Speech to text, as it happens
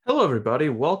Hello, everybody.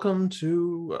 Welcome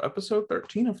to episode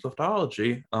 13 of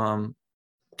Liftology.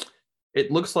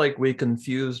 It looks like we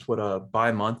confused what a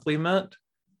bi-monthly meant.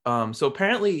 So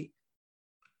apparently,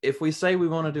 if we say we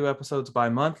want to do episodes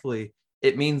bi-monthly,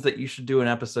 it means that you should do an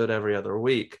episode every other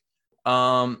week.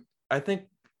 I think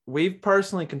we've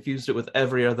personally confused it with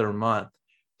every other month.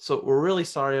 So we're really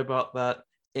sorry about that,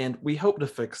 and we hope to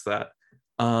fix that.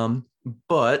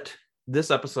 But this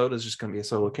episode is just going to be a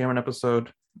solo Cameron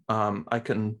episode. I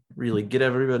couldn't really get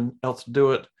everyone else to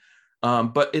do it.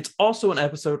 But it's also an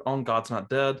episode on God's Not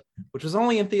Dead, which is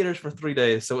only in theaters for 3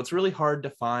 days. So it's really hard to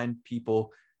find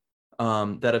people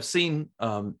that have seen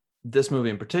this movie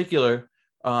in particular,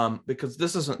 because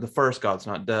this isn't the first God's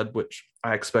Not Dead, which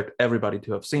I expect everybody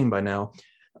to have seen by now.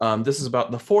 This is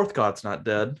about the fourth God's Not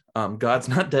Dead, God's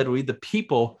Not Dead, We the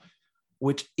People,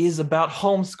 which is about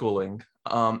homeschooling.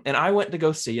 And I went to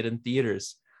go see it in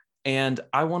theaters. And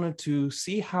I wanted to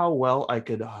see how well I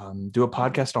could do a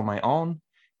podcast on my own.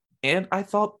 And I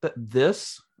thought that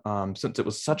this, since it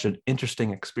was such an interesting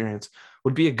experience,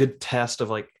 would be a good test of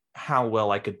like how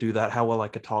well I could do that, how well I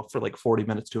could talk for like 40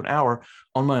 minutes to an hour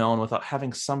on my own without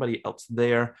having somebody else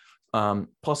there.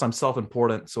 Plus, I'm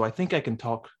self-important, so I think I can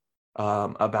talk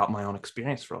about my own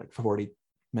experience for like 40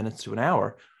 minutes to an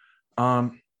hour.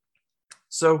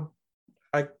 So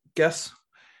I guess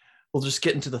we'll just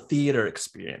get into the theater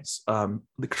experience.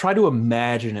 Try to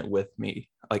imagine it with me.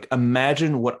 Like,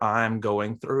 imagine what I'm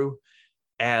going through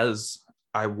as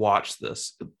I watch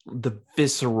this, the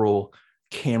visceral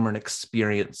Cameron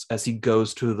experience as he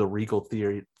goes to the Regal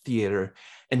Theater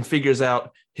and figures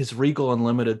out his Regal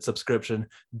Unlimited subscription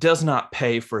does not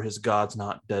pay for his God's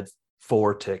Not Dead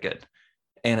 4 ticket,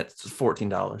 and it's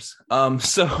 $14.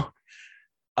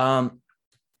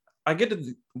 I get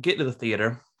to the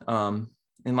theater.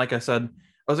 And like I said,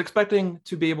 I was expecting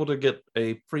to be able to get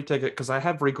a free ticket because I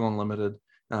have Regal Unlimited,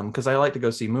 because I like to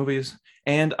go see movies.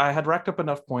 And I had racked up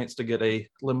enough points to get a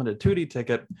limited 2D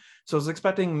ticket. So I was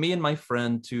expecting me and my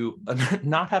friend to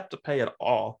not have to pay at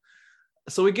all.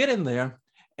 So we get in there,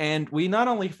 and we not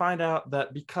only find out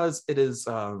that because it is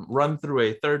run through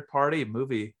a third-party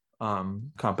movie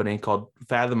company called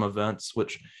Fathom Events,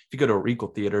 which if you go to a Regal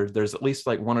theater, there's at least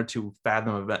like 1 or 2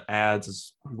 Fathom event ads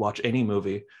as you watch any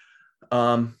movie.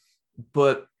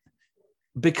 But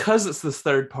because it's this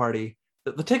third party,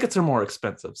 the tickets are more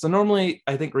expensive. So normally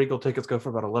I think Regal tickets go for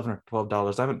about $11 or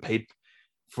 $12. I haven't paid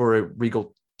for a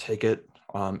Regal ticket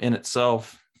in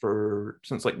itself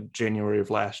since like January of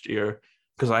last year,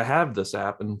 because I have this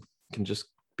app and can just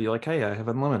be like, hey, I have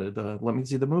unlimited. Let me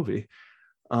see the movie.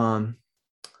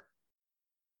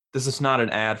 This is not an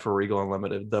ad for Regal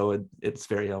Unlimited, though it's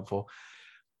very helpful.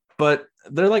 But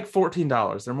they're like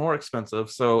 $14. They're more expensive.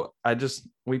 So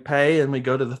we pay and we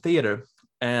go to the theater.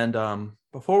 And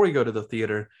before we go to the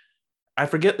theater, I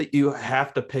forget that you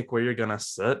have to pick where you're going to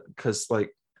sit, because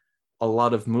like a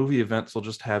lot of movie events will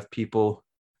just have people,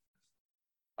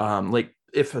 like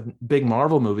if a big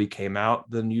Marvel movie came out,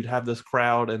 then you'd have this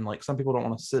crowd, and like some people don't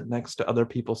want to sit next to other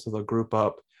people, so they'll group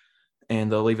up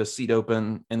and they'll leave a seat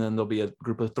open, and then there'll be a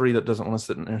group of 3 that doesn't want to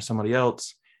sit near somebody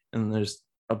else, and there's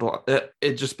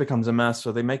it just becomes a mess.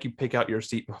 So they make you pick out your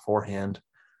seat beforehand.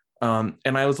 And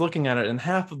I was looking at it, and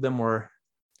half of them were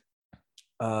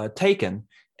taken.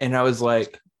 And I was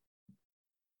like,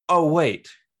 oh, wait,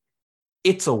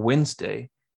 it's a Wednesday.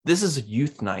 This is a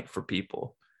youth night for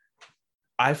people.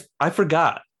 I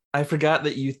forgot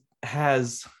that youth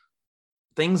has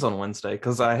things on Wednesday,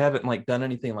 because I haven't like done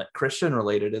anything like Christian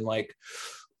related in like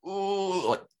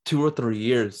 2 or 3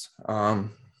 years.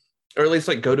 Or at least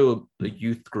like go to a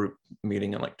youth group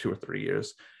meeting in like 2 or 3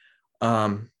 years.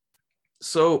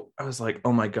 So I was like,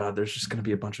 oh my God, there's just going to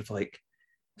be a bunch of like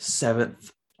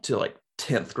 7th to like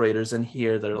 10th graders in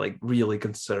here that are like really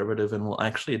conservative and will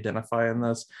actually identify in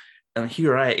this. And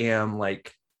here I am,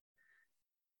 like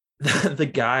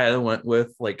the guy I went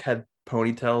with like had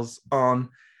ponytails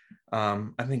on.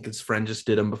 I think his friend just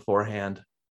did them beforehand.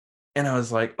 And I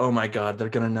was like, oh my God, they're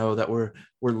going to know that we're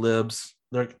libs.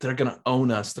 They're gonna own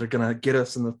us. They're gonna get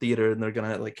us in the theater, and they're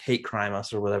gonna like hate crime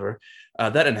us or whatever.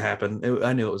 That didn't happen.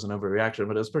 I knew it was an overreaction,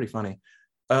 but it was pretty funny.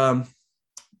 So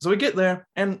we get there,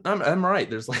 and I'm right.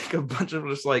 There's like a bunch of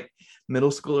just like middle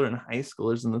schooler and high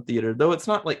schoolers in the theater, though it's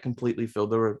not like completely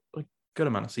filled. There were like a good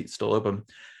amount of seats still open.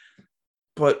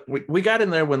 But we got in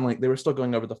there when like they were still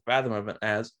going over the Fathom event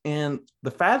ads, and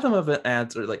the Fathom event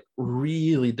ads are like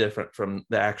really different from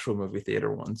the actual movie theater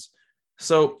ones.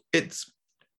 So it's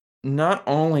not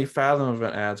only Fathom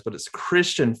event ads, but it's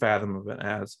Christian Fathom event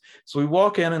ads. So we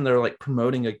walk in, and they're like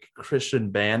promoting a Christian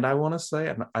band, I want to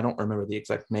say. I don't remember the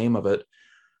exact name of it.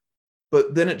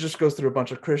 But then it just goes through a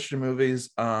bunch of Christian movies.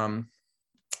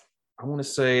 I want to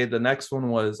say the next one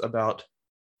was about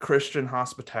Christian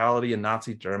hospitality in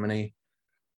Nazi Germany.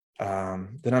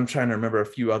 Then I'm trying to remember a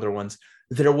few other ones.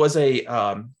 There was a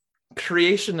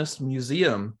creationist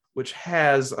museum which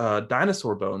has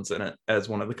dinosaur bones in it as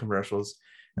one of the commercials.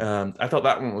 I thought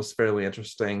that one was fairly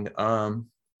interesting.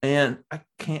 And I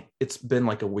can't, it's been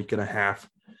like a week and a half.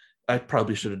 I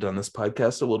probably should have done this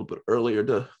podcast a little bit earlier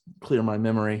to clear my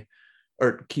memory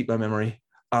or keep my memory.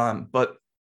 But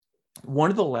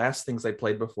one of the last things I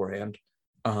played beforehand,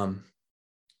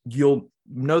 you'll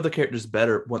know the characters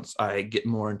better once I get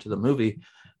more into the movie.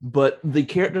 But the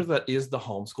character that is the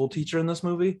homeschool teacher in this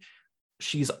movie,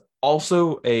 she's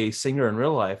also a singer in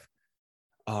real life,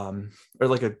 or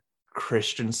like a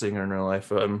Christian singer in real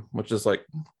life, which is like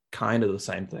kind of the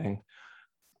same thing.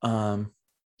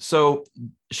 So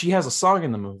she has a song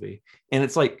in the movie, and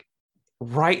it's like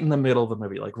right in the middle of the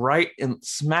movie, like right in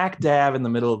smack dab in the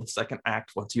middle of the second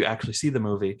act once you actually see the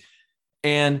movie.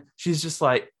 And she's just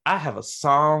like, I have a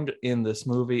song in this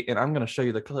movie, and I'm going to show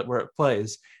you the clip where it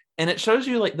plays. And it shows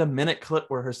you like the minute clip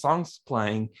where her song's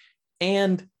playing.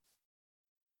 And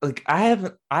like I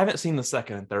haven't seen the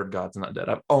second and third God's Not Dead.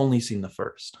 I've only seen the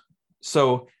first.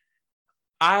 So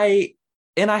I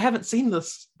haven't seen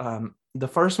this the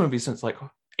first movie since like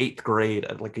 8th grade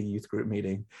at like a youth group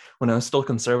meeting when I was still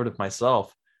conservative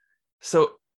myself.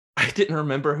 So I didn't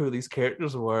remember who these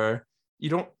characters were. You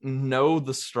don't know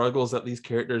the struggles that these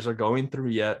characters are going through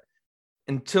yet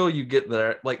until you get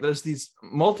there. Like there's these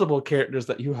multiple characters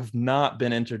that you have not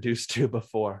been introduced to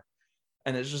before.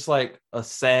 And it's just like a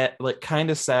sad, like kind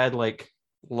of sad, like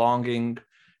longing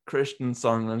Christian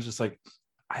song. And I was just like,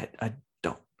 I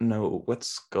don't know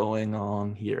what's going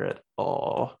on here at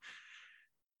all.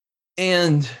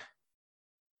 And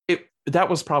that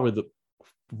was probably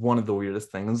one of the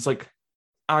weirdest things. It's like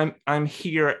I'm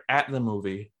here at the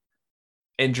movie,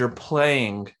 and you're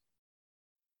playing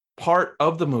part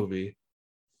of the movie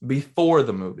before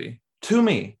the movie to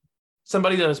me,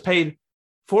 somebody that has paid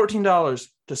 $14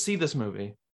 to see this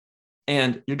movie,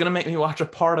 and you're going to make me watch a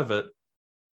part of it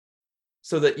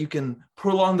so that you can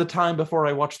prolong the time before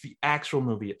I watch the actual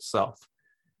movie itself.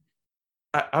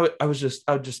 I was just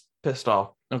pissed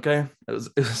off. Okay, it was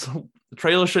the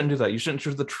trailer shouldn't do that. You shouldn't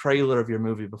choose the trailer of your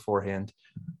movie beforehand.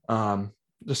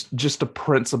 Just a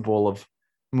principle of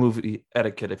movie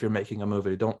etiquette. If you're making a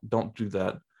movie, don't do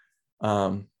that.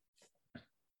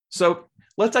 So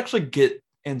let's actually get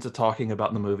into talking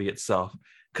about the movie itself,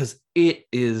 because it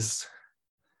is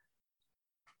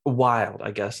wild,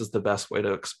 I guess is the best way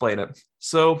to explain it.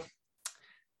 So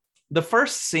the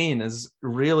first scene is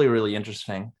really, really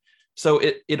interesting. So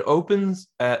it opens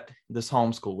at this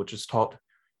homeschool, which is taught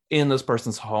in this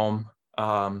person's home.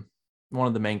 One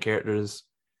of the main characters,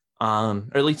 or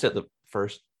at least at the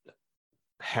first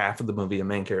half of the movie, a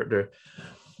main character,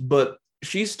 but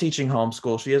she's teaching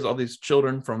homeschool. She has all these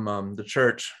children from the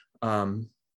church.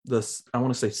 This, I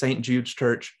want to say St. Jude's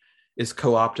Church is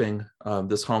co-opting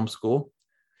this homeschool.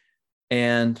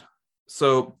 And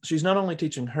so she's not only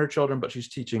teaching her children, but she's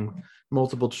teaching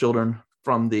multiple children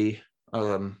from the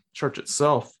church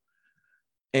itself.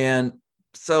 And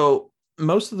so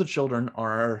most of the children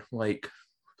are like,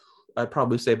 I'd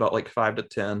probably say about like 5 to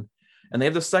 10. And they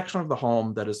have this section of the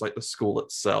home that is like the school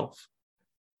itself.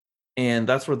 And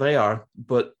that's where they are.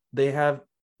 But they have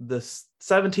this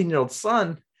 17-year-old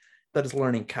son that is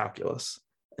learning calculus.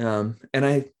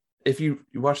 If you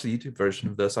watch the YouTube version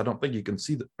of this, I don't think you can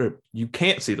see you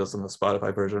can't see this in the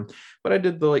Spotify version, but I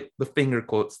did the finger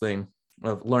quotes thing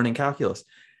of learning calculus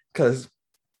because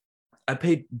I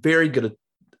paid very good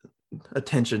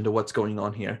attention to what's going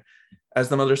on here. As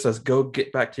the mother says, go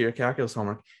get back to your calculus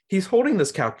homework. He's holding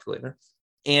this calculator,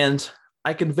 and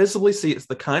I can visibly see it's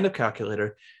the kind of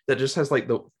calculator that just has like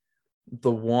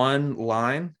the one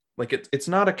line. Like it's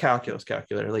not a calculus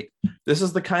calculator. Like this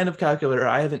is the kind of calculator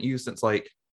I haven't used since like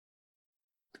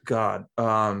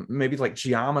maybe like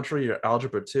geometry or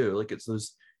algebra 2. Like it's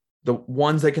the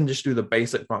ones that can just do the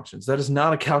basic functions. That is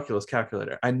not a calculus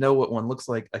calculator. I know what one looks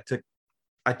like.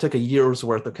 I took a year's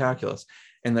worth of calculus,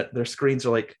 and their screens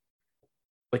are like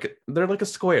they're like a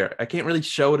square. I can't really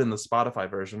show it in the Spotify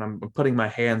version. I'm putting my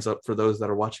hands up for those that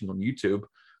are watching on YouTube.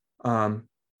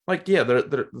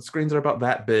 The screens are about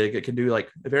that big. It can do like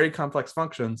very complex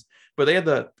functions, but they had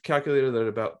the calculator that are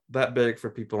about that big for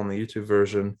people on the YouTube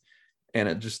version. And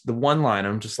it just, the one line,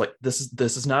 I'm just like, this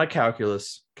is not a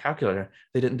calculus calculator.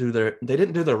 They didn't do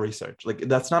their research. Like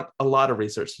that's not a lot of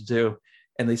research to do,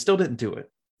 and they still didn't do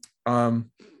it.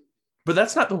 But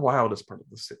that's not the wildest part of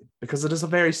the scene, because it is a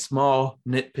very small,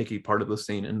 nitpicky part of the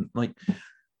scene, and like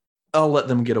I'll let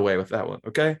them get away with that one,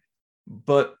 okay?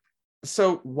 But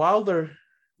so while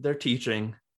they're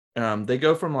teaching, They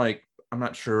go from like, I'm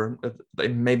not sure,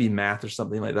 maybe math or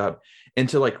something like that,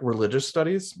 into like religious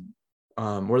studies,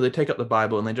 where they take up the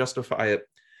Bible and they justify it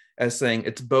as saying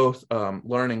it's both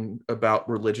learning about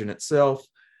religion itself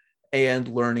and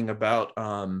learning about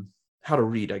how to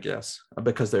read, I guess,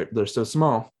 because they're so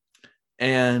small.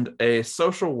 And a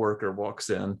social worker walks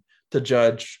in to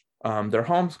judge their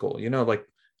homeschool. You know, like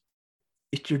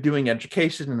if you're doing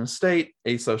education in a state,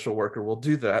 a social worker will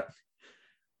do that.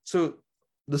 So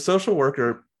the social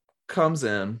worker comes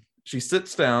in, she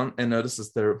sits down and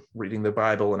notices they're reading the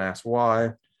Bible and asks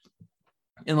why.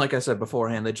 And like I said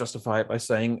beforehand, they justify it by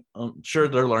saying, sure,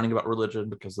 they're learning about religion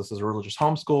because this is a religious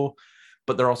homeschool,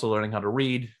 but they're also learning how to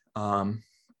read. And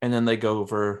then they go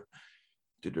over,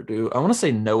 I want to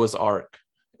say Noah's Ark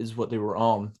is what they were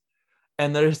on.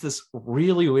 And there's this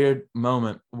really weird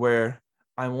moment where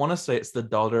I want to say it's the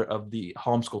daughter of the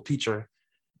homeschool teacher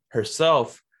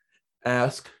herself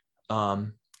ask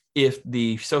if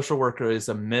the social worker is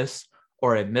a miss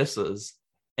or a missus.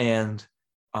 And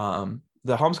the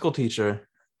homeschool teacher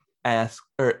asks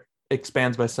or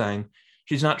expands by saying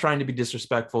she's not trying to be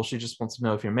disrespectful. She just wants to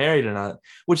know if you're married or not,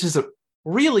 which is a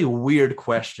really weird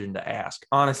question to ask.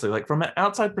 Honestly, like from an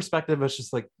outside perspective, it's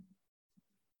just like,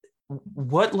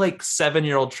 what like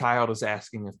 7-year-old child is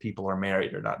asking if people are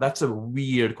married or not? That's a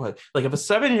weird question. Like if a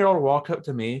 7-year-old walked up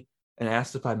to me and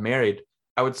asked if I'm married,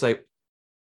 I would say,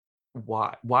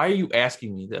 why are you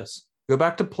asking me this? Go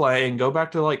back to playing, go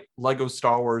back to like Lego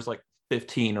Star Wars like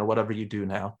 15 or whatever you do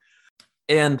now.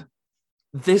 And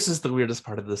this is the weirdest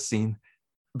part of this scene,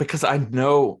 because I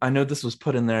know this was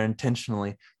put in there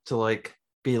intentionally to like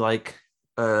be like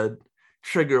a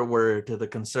trigger word to the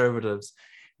conservatives,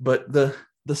 but the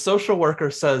social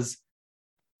worker says,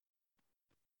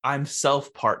 I'm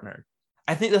self-partnered.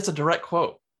 I think that's a direct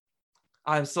quote.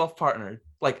 I'm self-partnered.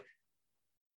 Like,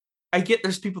 I get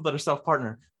there's people that are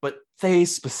self-partnered, but they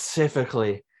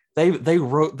specifically, they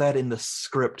wrote that in the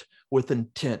script with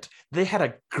intent. They had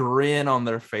a grin on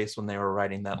their face when they were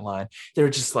writing that line. They were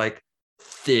just like,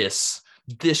 this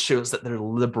shows that they're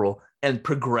liberal and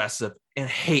progressive and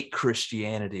hate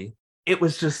Christianity. It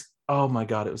was just, oh my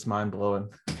God, it was mind-blowing.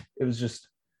 It was just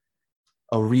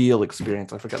a real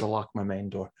experience. I forgot to lock my main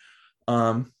door.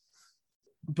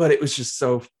 But it was just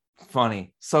so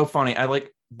funny. So funny. I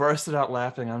like bursted out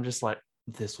laughing. I'm just like,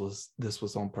 this was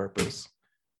on purpose.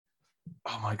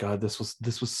 Oh my God, this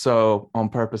was so on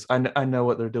purpose. I know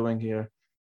what they're doing here.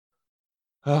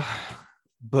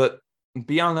 But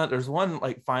beyond that, there's one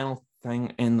like final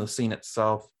thing in the scene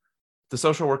itself. The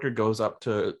social worker goes up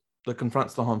to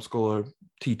confronts the homeschooler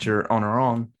teacher on her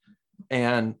own,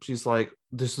 and she's like,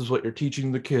 this is what you're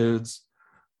teaching the kids.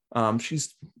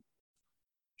 She's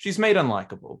made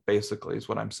unlikable, basically, is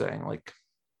what I'm saying. Like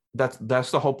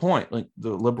that's the whole point. Like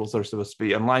the liberals are supposed to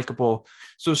be unlikable.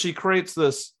 So she creates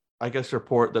this, I guess,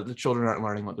 report that the children aren't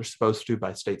learning what they're supposed to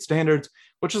by state standards,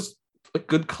 which is a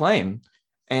good claim.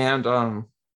 And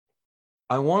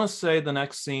I want to say the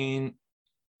next scene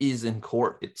is in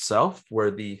court itself,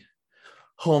 where the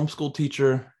homeschool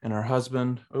teacher and her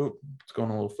husband, oh, it's going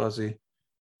a little fuzzy.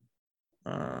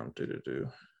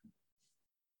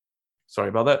 Sorry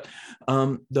about that.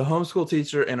 The homeschool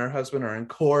teacher and her husband are in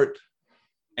court,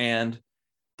 and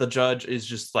the judge is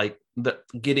just like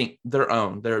getting their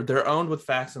own. They're owned with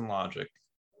facts and logic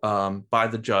by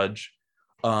the judge.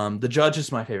 The judge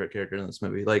is my favorite character in this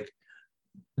movie. Like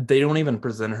they don't even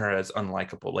present her as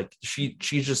unlikable. Like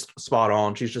she's just spot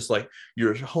on. She's just like,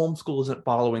 your homeschool isn't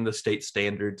following the state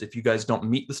standards. If you guys don't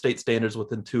meet the state standards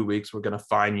within 2 weeks, we're gonna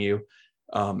fine you.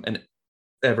 And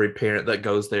every parent that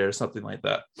goes there, something like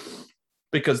that.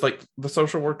 Because like the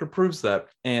social worker proves that,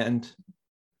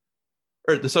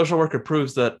 or the social worker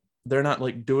proves that they're not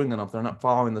like doing enough. They're not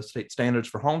following the state standards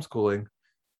for homeschooling.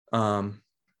 So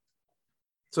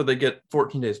they get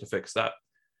 14 days to fix that.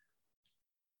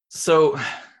 So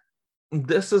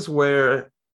this is where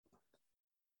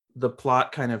the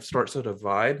plot kind of starts to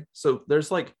divide. So there's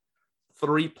like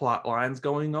 3 plot lines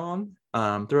going on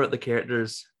throughout the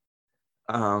characters.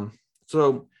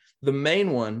 So the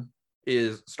main one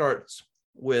starts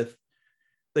with,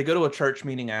 they go to a church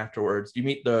meeting afterwards. You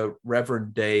meet the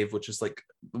Reverend Dave, which is like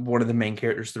one of the main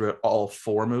characters throughout all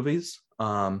 4 movies.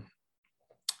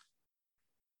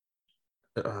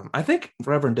 I think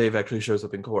Reverend Dave actually shows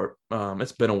up in court.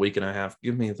 It's been a week and a half.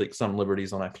 Give me like some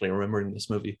liberties on actually remembering this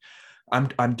movie.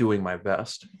 I'm doing my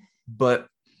best. But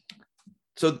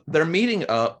so they're meeting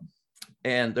up,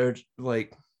 and they're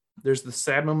like, there's the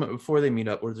sad moment before they meet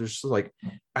up where there's just like,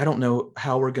 I don't know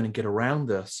how we're going to get around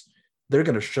this. They're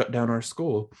going to shut down our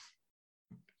school.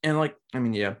 And like, I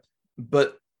mean, yeah.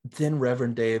 But then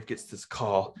Reverend Dave gets this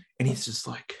call, and he's just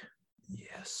like,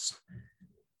 yes,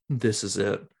 this is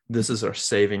it. This is our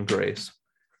saving grace.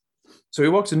 So he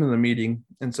walks into the meeting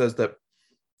and says that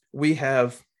we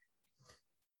have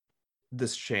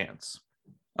this chance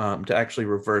to actually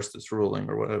reverse this ruling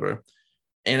or whatever.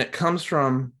 And it comes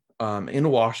from in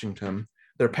Washington,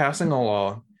 they're passing a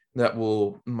law that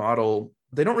will model,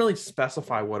 they don't really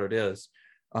specify what it is,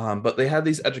 but they have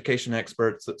these education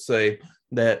experts that say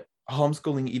that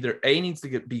homeschooling either A, needs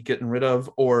to be getting rid of,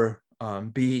 or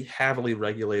be heavily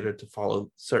regulated to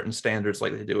follow certain standards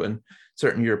like they do in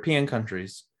certain European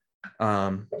countries,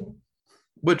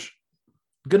 which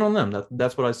good on them.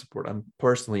 That's what I support. I'm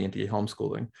personally into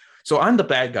homeschooling. So I'm the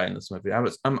bad guy in this movie.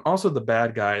 I'm also the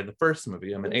bad guy in the first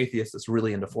movie. I'm an atheist that's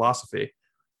really into philosophy.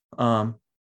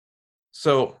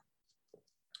 So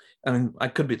I mean, I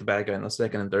could be the bad guy in the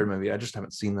second and third movie. I just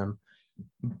haven't seen them.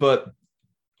 But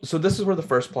so this is where the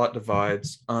first plot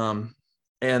divides.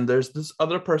 And there's this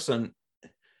other person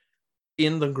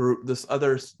in the group.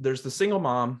 There's the single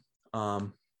mom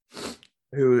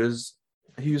who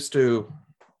used to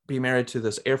be married to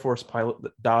this Air Force pilot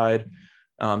that died.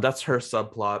 That's her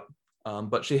subplot.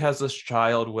 But she has this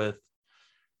child with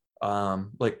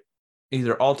like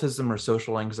either autism or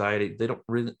social anxiety.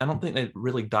 I don't think they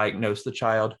really diagnosed the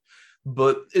child,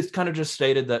 but it's kind of just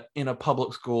stated that in a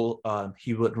public school,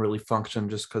 he wouldn't really function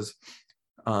just because,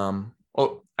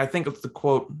 I think it's the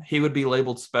quote, he would be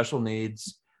labeled special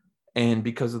needs. And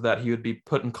because of that, he would be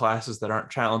put in classes that aren't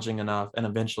challenging enough. And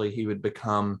eventually he would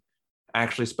become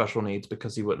actually special needs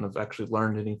because he wouldn't have actually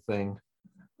learned anything.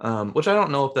 Which I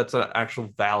don't know if that's an actual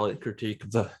valid critique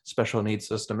of the special needs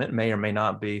system. It may or may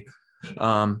not be.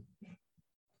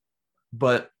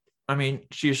 But I mean,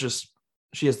 she has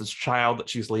this child that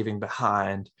she's leaving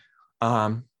behind.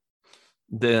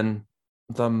 Then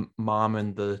the mom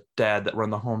and the dad that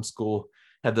run the homeschool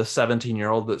have the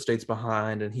 17-year-old that stays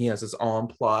behind, and he has his own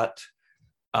plot.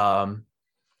 And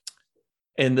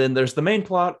then there's the main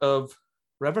plot of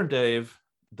Reverend Dave,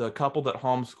 the couple that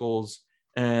homeschools,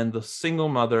 and the single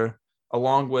mother,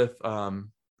 along with the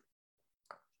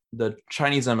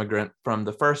Chinese immigrant from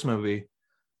the first movie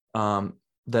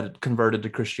that converted to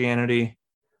Christianity,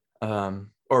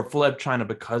 or fled China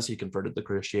because he converted to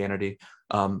Christianity,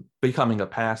 becoming a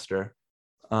pastor.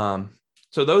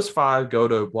 So those five go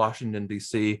to Washington,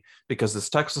 D.C. because this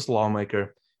Texas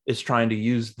lawmaker is trying to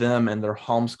use them and their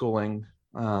homeschooling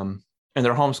and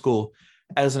their homeschool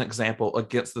as an example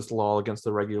against this law, against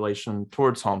the regulation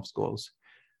towards homeschools.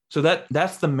 So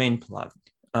that's the main plot.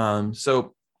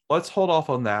 So let's hold off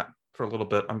on that for a little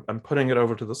bit. I'm putting it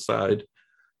over to the side,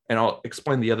 and I'll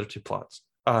explain the other two plots.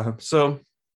 So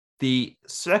the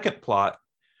second plot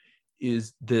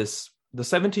is the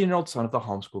 17-year-old son of the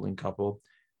homeschooling couple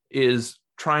is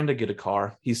trying to get a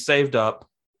car. He's saved up,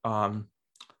 and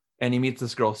he meets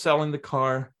this girl selling the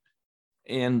car,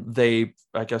 and they,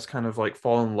 I guess, kind of like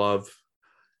fall in love.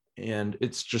 And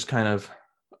it's just kind of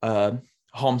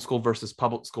homeschool versus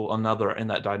public school, another in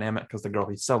that dynamic, because the girl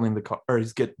he's selling the car, or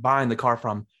he's buying the car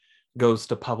from, goes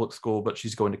to public school, but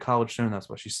she's going to college soon. That's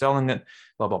why she's selling it,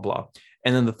 blah, blah, blah.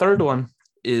 And then the third one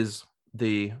is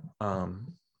the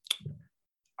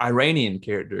Iranian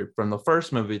character from the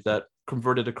first movie that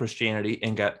converted to Christianity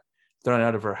and got thrown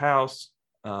out of her house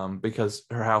because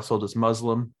her household is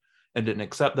Muslim and didn't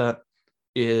accept that,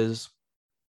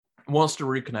 wants to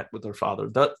reconnect with her father.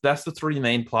 That's the three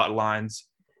main plot lines.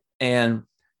 And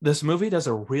this movie does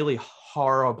a really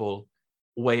horrible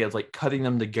way of like cutting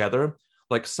them together.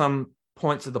 Like some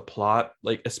points of the plot,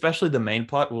 like especially the main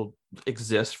plot, will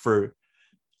exist for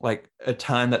like a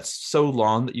time that's so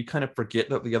long that you kind of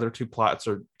forget that the other two plots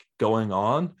are going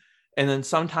on. And then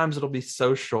sometimes it'll be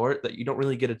so short that you don't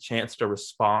really get a chance to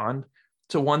respond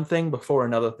to one thing before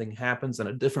another thing happens in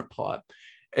a different plot.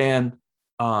 And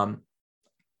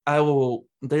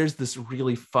there's this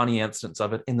really funny instance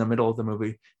of it in the middle of the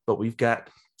movie, but we've got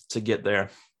to get there.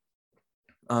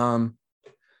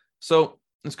 So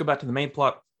let's go back to the main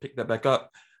plot, pick that back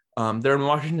up. They're in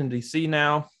Washington, D.C.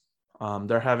 now.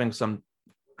 They're having some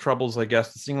troubles, I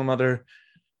guess. The single mother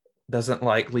doesn't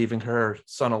like leaving her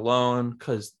son alone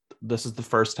because this is the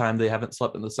first time they haven't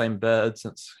slept in the same bed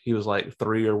since he was like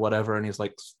 3 or whatever, and he's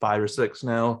like 5 or 6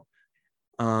 now.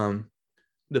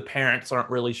 The parents aren't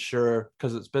really sure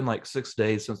because it's been like 6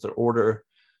 days since their order,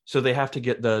 so they have to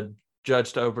get the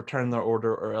judge to overturn their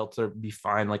order, or else they'll be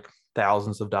fined like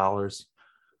thousands of dollars.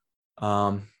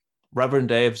 Reverend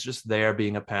Dave's just there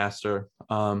being a pastor.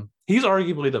 He's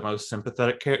arguably the most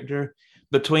sympathetic character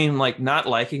between like not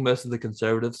liking most of the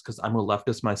conservatives because I'm a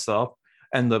leftist myself,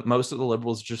 and most of the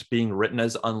liberals just being written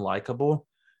as unlikable.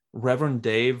 Reverend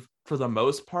Dave, for the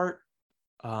most part,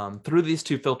 through these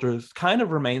two filters, kind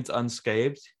of remains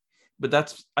unscathed,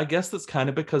 but I guess that's kind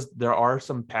of because there are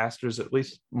some pastors, at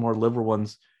least more liberal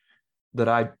ones, that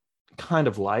I kind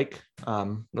of like,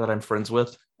 that I'm friends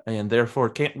with, and therefore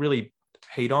can't really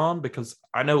hate on, because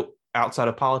I know outside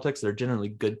of politics they're generally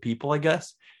good people, I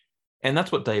guess. And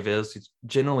that's what Dave is. He's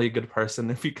generally a good person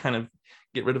if you kind of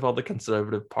get rid of all the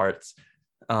conservative parts,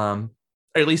 or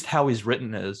at least how he's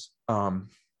written is. And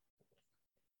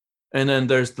then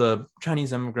there's the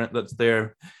Chinese immigrant that's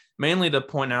there mainly to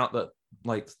point out that,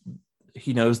 like,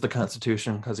 he knows the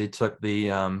Constitution because he took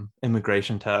the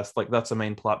immigration test. Like, that's the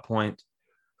main plot point.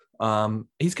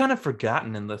 He's kind of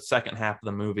forgotten in the second half of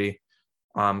the movie,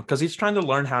 because he's trying to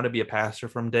learn how to be a pastor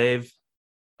from Dave.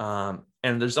 And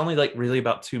there's only like really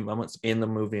about 2 moments in the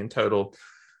movie in total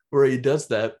where he does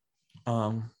that.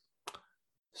 What's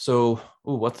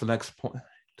the next point?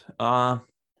 Trying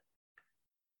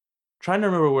to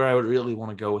remember where I would really want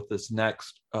to go with this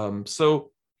next.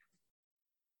 So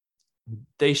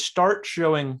they start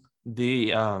showing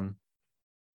the,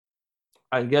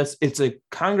 I guess it's a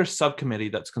Congress subcommittee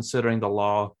that's considering the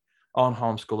law on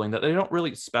homeschooling that they don't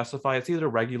really specify. It's either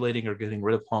regulating or getting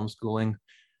rid of homeschooling.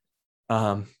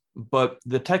 But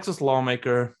the Texas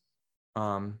lawmaker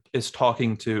is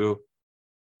talking to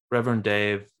Reverend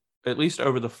Dave, at least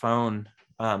over the phone.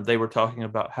 They were talking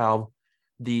about how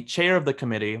the chair of the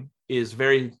committee is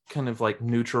very kind of like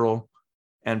neutral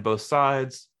and both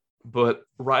sides. But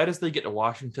right as they get to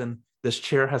Washington, this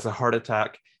chair has a heart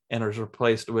attack and is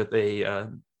replaced with a,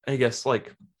 I guess,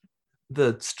 like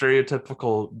the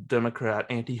stereotypical Democrat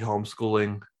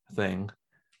anti-homeschooling thing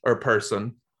or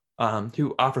person,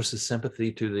 who offers his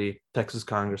sympathy to the Texas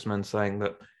congressman, saying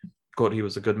that, quote, he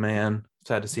was a good man,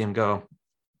 sad to see him go.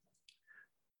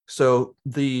 So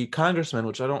the congressman,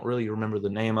 which I don't really remember the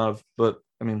name of, but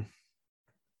I mean,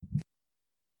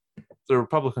 the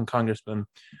Republican congressman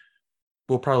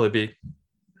will probably be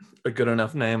a good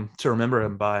enough name to remember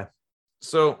him by.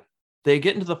 So they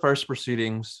get into the first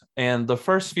proceedings, and the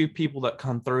first few people that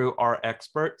come through are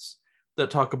experts that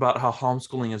talk about how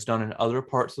homeschooling is done in other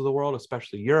parts of the world,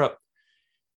 especially Europe.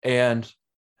 And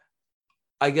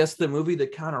I guess the movie to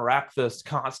counteract this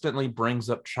constantly brings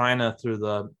up China through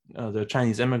the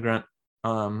Chinese immigrant,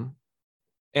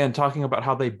 and talking about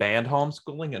how they banned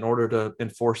homeschooling in order to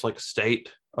enforce like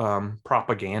state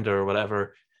propaganda or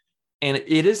whatever. And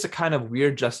it is a kind of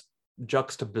weird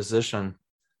juxtaposition,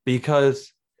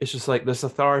 because it's just like this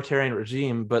authoritarian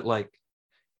regime, but like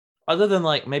other than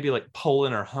like maybe like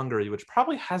Poland or Hungary, which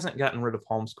probably hasn't gotten rid of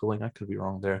homeschooling, I could be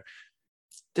wrong there.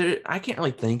 I can't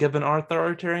really think of an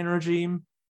authoritarian regime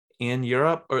in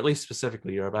Europe, or at least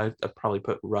specifically Europe. I'd probably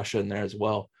put Russia in there as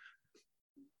well.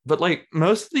 But like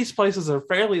most of these places are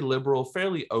fairly liberal,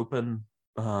 fairly open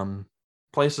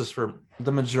places for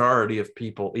the majority of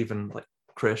people, even like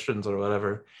Christians or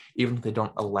whatever, even if they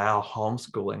don't allow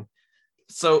homeschooling.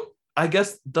 So I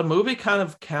guess the movie kind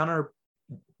of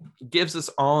gives its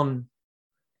own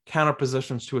counter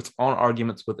positions to its own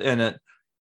arguments within it,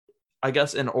 I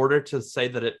guess, in order to say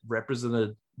that it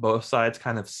represented both sides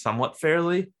kind of somewhat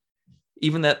fairly.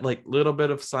 Even that like little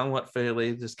bit of somewhat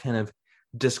fairly just kind of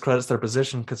discredits their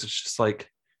position, because it's just like,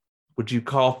 would you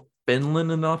call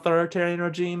Finland an authoritarian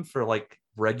regime for like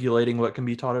regulating what can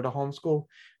be taught at a homeschool?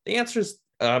 The answer is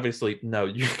obviously no,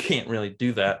 you can't really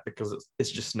do that, because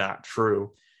it's just not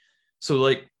true. So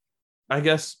like, I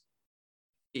guess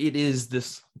it is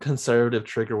this conservative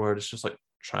trigger word. It's just like,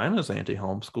 China's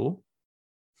anti-homeschool.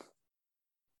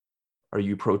 Are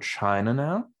you pro-China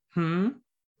now?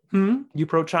 You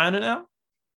pro-China now?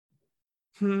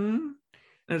 And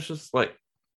it's just like,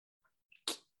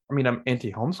 I mean, I'm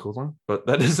anti-homeschooling, but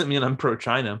that doesn't mean I'm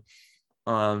pro-China.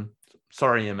 Sorry,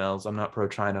 MLs, I'm not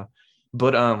pro-China.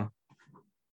 But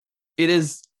it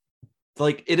is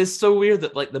so weird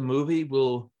that like the movie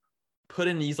will put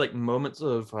in these like moments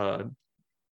of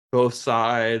both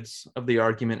sides of the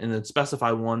argument and then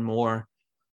specify one more.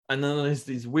 And then there's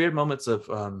these weird moments of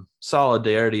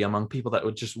solidarity among people that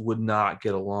would not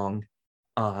get along.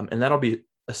 And that'll be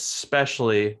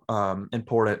especially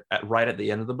important right at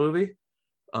the end of the movie.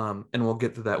 And we'll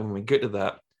get to that when we get to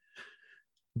that.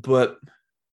 But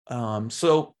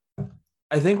so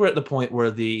I think we're at the point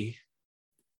where the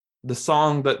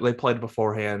song that they played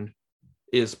beforehand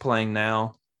is playing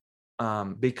now,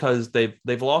 because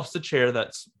they've lost a chair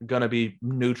that's going to be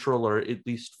neutral or at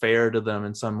least fair to them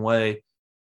in some way.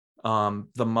 The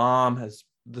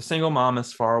single mom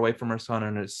is far away from her son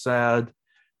and is sad,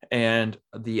 and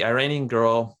the Iranian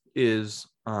girl is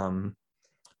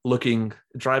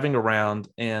driving around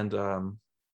and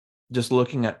just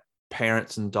looking at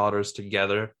parents and daughters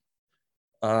together.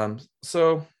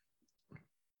 So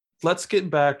let's get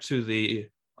back to the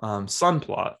son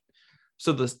plot.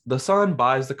 So the son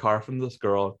buys the car from this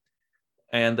girl,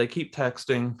 and they keep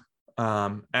texting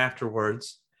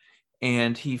afterwards,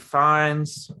 and he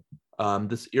finds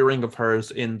this earring of hers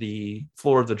in the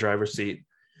floor of the driver's seat.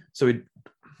 So he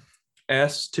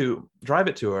asks to drive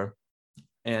it to her,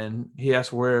 and he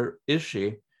asks, where is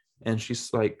she? And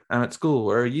she's like, I'm at school.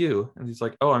 Where are you? And he's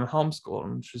like, oh, I'm homeschooled.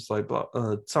 And she's like,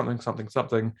 something, something,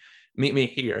 something. Meet me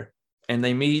here. And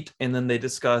they meet, and then they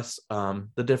discuss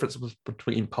the difference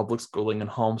between public schooling and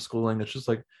homeschooling. It's just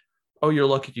like, oh, you're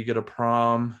lucky you get a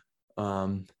prom.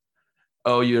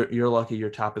 Oh, you're lucky you're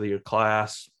top of your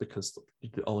class because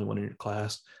you're the only one in your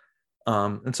class,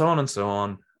 and so on and so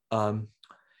on.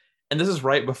 And this is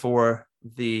right before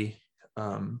the,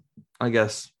 I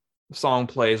guess, song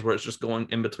plays, where it's just going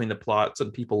in between the plots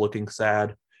and people looking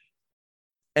sad.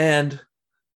 And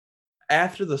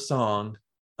after the song,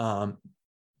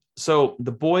 so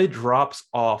the boy drops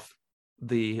off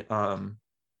the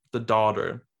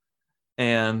daughter,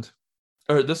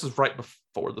 or this is right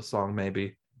before the song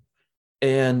maybe,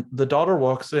 and the daughter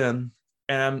walks in,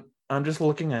 and I'm just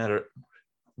looking at her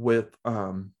with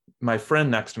my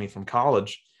friend next to me from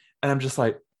college, and I'm just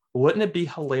like, wouldn't it be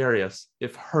hilarious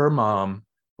if her mom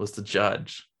was the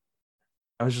judge?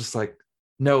 I was just like,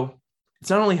 no, it's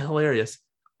not only hilarious,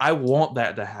 I want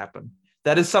that to happen.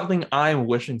 That is something I'm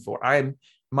wishing for.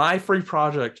 My free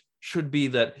project should be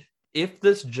that if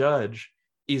this judge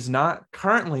is not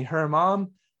currently her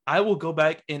mom, I will go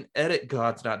back and edit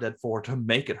God's Not Dead 4 to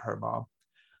make it her mom.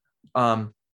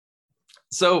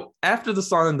 So after the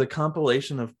song, the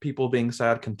compilation of people being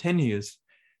sad continues,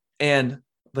 and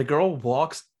the girl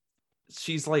walks.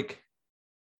 She's like,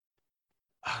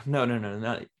 no,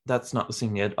 that's not the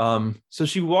scene yet. So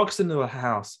she walks into a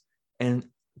house, and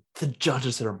the judge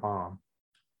is her mom.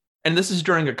 And this is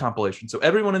during a compilation. So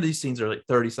every one of these scenes are like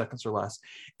 30 seconds or less.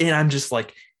 And I'm just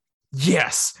like,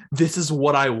 yes, this is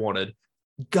what I wanted.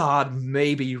 God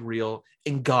may be real,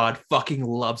 and God fucking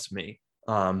loves me.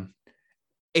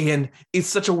 And it's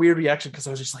such a weird reaction because I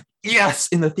was just like, yes,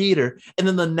 in the theater. And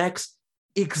then the next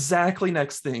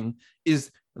thing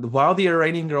is, while the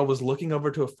Iranian girl was looking over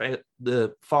to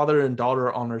the father and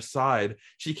daughter on her side,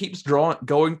 she keeps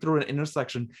going through an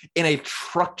intersection, and a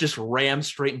truck just rams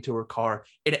straight into her car,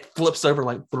 and it flips over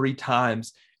like 3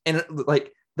 times. And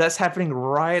like that's happening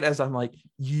right as I'm like,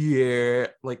 yeah,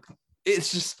 like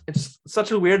it's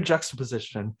such a weird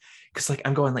juxtaposition, because like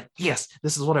I'm going like, yes,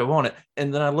 this is what I wanted.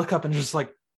 And then I look up and just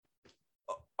like,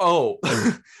 oh,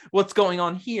 what's going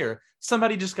on here?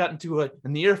 Somebody just got into a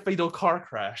near fatal car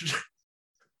crash.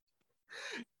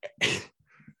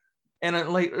 And it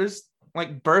like just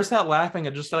like bursts out laughing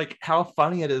at just like how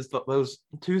funny it is that those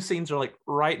two scenes are like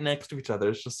right next to each other.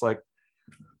 It's just like,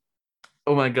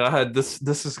 oh my god, this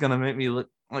is gonna make me look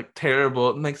like terrible.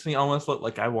 It makes me almost look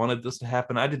like I wanted this to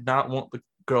happen. I did not want the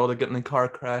girl to get in the car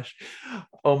crash.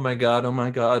 Oh my god.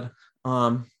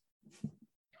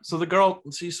 So the girl,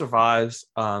 she survives,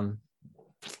 and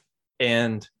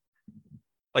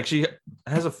like she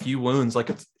has a few wounds.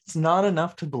 Like it's not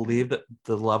enough to believe that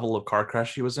the level of car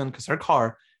crash she was in, because her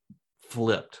car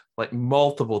flipped like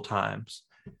multiple times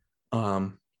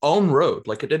on road.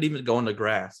 Like it didn't even go into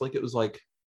grass. Like it was like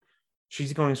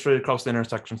she's going straight across the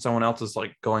intersection. Someone else is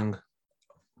like going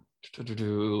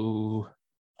to,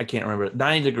 I can't remember,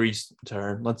 90 degrees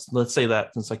turn. Let's say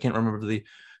that, since I can't remember the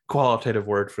qualitative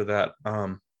word for that.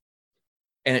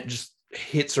 And it just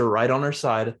hits her right on her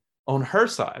side,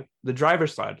 the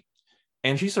driver's side.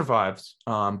 And she survives,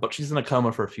 but she's in a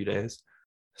coma for a few days.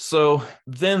 So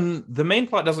then the main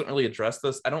plot doesn't really address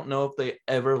this. I don't know if they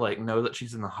ever like know that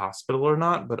she's in the hospital or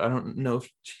not, but I don't know if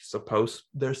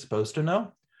they're supposed to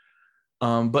know.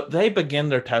 But they begin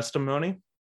their testimony,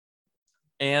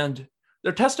 and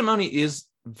their testimony is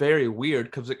very weird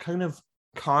because it kind of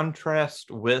contrasts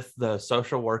with the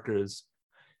social worker's,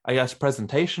 I guess,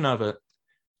 presentation of it.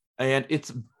 And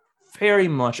it's very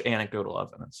much anecdotal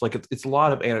evidence. Like it's a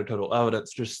lot of anecdotal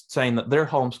evidence just saying that their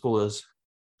homeschool is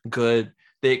good.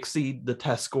 They exceed the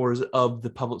test scores of the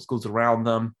public schools around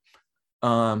them,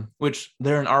 which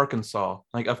they're in Arkansas.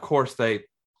 Like, of course,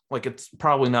 it's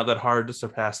probably not that hard to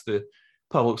surpass the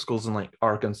public schools in like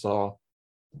Arkansas,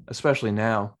 especially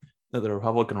now that they're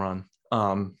Republican run.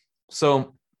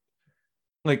 So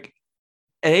like,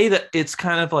 that it's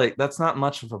kind of like, that's not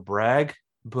much of a brag,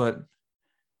 but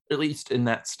at least in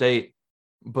that state.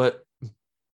 But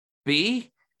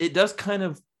B, it does kind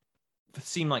of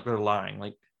seem like they're lying.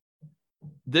 Like,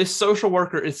 this social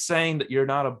worker is saying that you're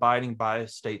not abiding by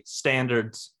state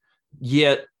standards,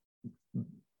 yet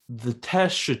the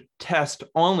test should test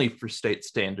only for state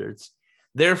standards.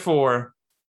 Therefore,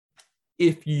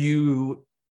 if you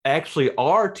actually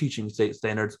are teaching state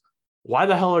standards, Why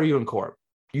the hell are you in court?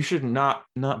 You should not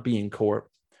be in court.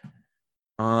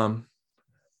 Or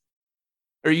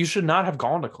you should not have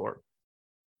gone to court.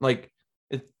 Like,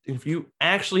 if you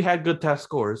actually had good test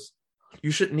scores,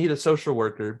 you shouldn't need a social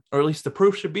worker, or at least the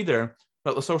proof should be there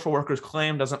that the social worker's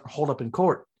claim doesn't hold up in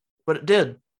court. But it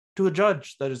did, to a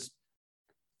judge that is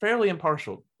fairly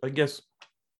impartial. I guess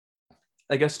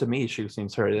to me she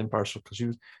seems very impartial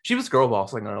because she was girl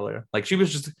bossing earlier. Like, she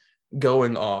was just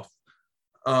going off.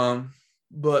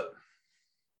 But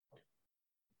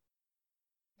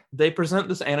they present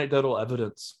this anecdotal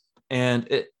evidence, and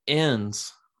it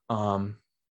ends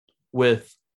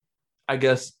with, I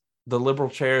guess, the liberal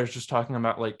chair is just talking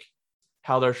about like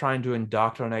how they're trying to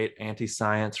indoctrinate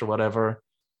anti-science or whatever.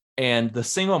 And the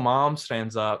single mom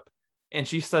stands up and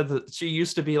she said that she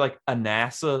used to be like a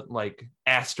NASA like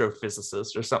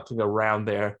astrophysicist or something around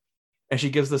there. And she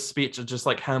gives this speech of just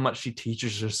like how much she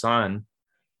teaches her son.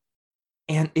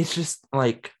 And it's just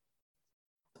like,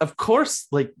 of course,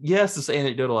 like, yes, it's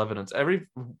anecdotal evidence. Every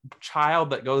child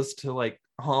that goes to like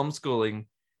homeschooling,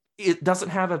 it doesn't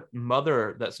have a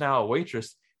mother that's now a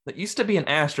waitress that used to be an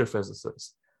astrophysicist.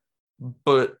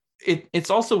 But it's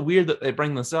also weird that they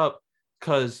bring this up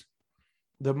because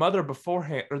the mother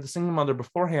beforehand, or the single mother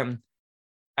beforehand,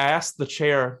 asked the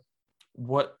chair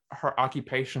what her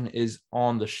occupation is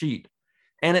on the sheet.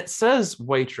 And it says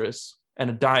waitress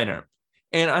and a diner.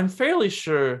 And I'm fairly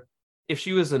sure if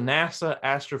she was a NASA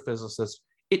astrophysicist,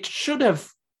 it should have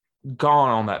gone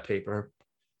on that paper.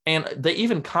 And they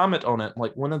even comment on it.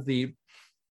 Like, one of the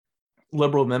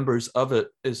liberal members of it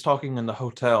is talking in the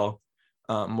hotel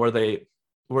where the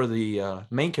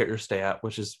main characters stay at,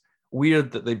 which is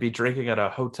weird that they'd be drinking at a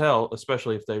hotel,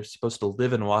 especially if they're supposed to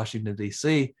live in Washington,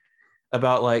 D.C.,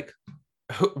 about like,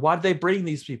 why did they bring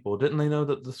these people? Didn't they know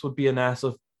that this would be a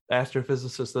NASA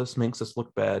astrophysicist? This makes us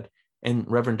look bad. And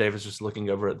Reverend Davis just looking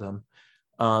over at them.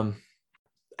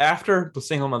 After the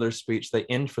single mother's speech, they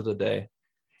end for the day,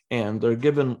 and they're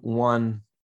given one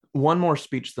more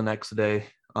speech the next day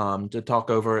to talk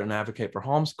over and advocate for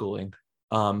homeschooling.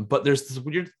 But there's this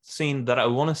weird scene that I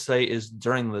want to say is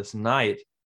during this night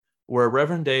where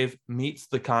Reverend Dave meets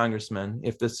the congressman,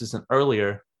 if this isn't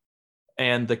earlier,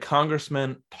 and the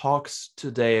congressman talks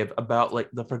to Dave about like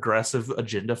the progressive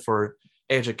agenda for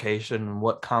education and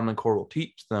what Common Core will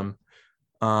teach them.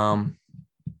 I'm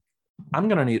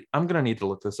gonna need to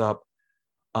look this up.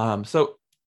 So,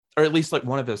 or at least like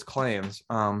one of his claims.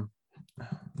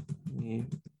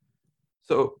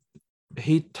 So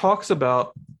he talks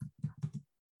about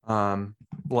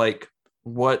like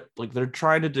what like they're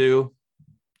trying to do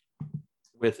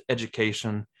with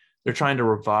education. They're trying to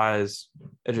revise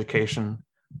education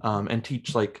and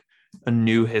teach like a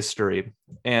new history.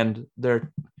 And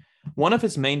they're one of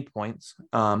his main points,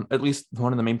 at least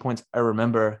one of the main points I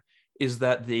remember, is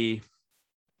that the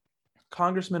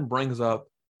congressman brings up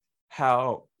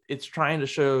how it's trying to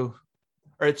show,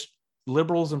 or it's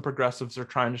liberals and progressives are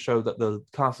trying to show that the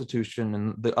Constitution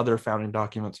and the other founding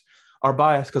documents are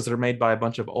biased because they're made by a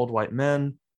bunch of old white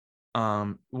men,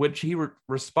 which he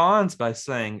responds by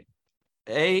saying,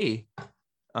 like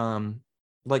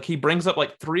he brings up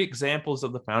like 3 examples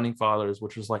of the founding fathers,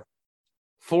 which was like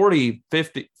 40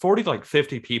 to like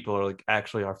 50 people are like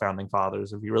actually our founding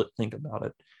fathers if you really think about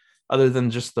it, other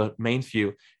than just the main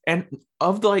few. And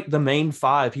of the main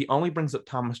 5, he only brings up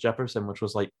Thomas Jefferson, which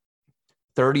was like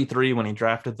 33 when he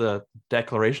drafted the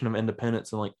Declaration of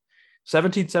Independence in like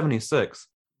 1776.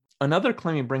 Another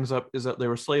claim he brings up is that they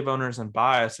were slave owners and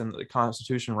biased, and the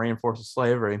Constitution reinforces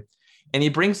slavery. And he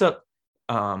brings up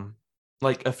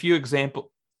like a few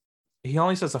examples. He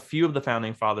only says a few of the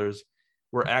founding fathers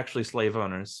were actually slave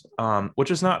owners,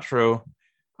 which is not true.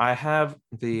 I have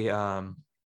the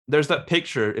there's that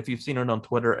picture, if you've seen it on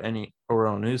Twitter or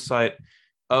on a news site,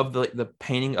 of the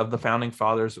painting of the founding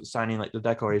fathers signing like the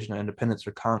Declaration of Independence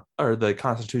or the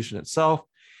Constitution itself,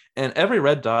 and every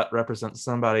red dot represents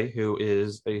somebody who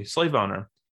is a slave owner.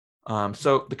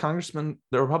 So the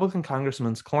Republican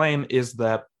congressman's claim is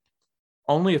that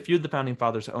only a few of the founding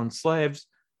fathers owned slaves,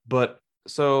 but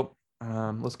so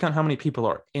let's count how many people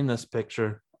are in this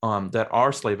picture that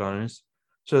are slave owners.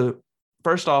 So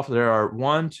first off, there are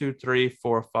 1, 2, 3,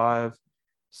 4, 5,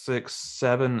 6,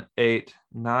 7, 8,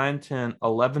 9, 10,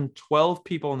 11, 12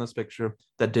 people in this picture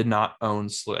that did not own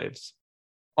slaves.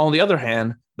 On the other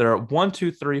hand, there are 1,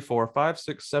 2, 3, 4, 5,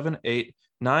 6, 7, 8,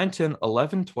 9, 10,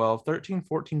 11, 12, 13,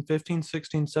 14, 15,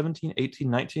 16, 17, 18,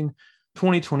 19,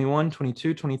 20, 21,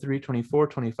 22, 23, 24,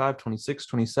 25, 26,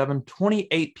 27,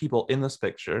 28 people in this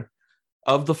picture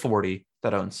of the 40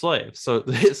 that own slaves. So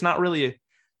it's not really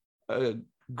a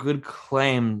good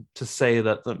claim to say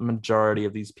that the majority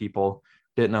of these people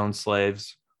didn't own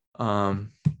slaves.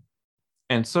 um,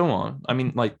 and so on. I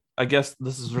mean, like, I guess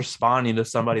this is responding to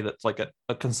somebody that's like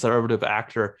a conservative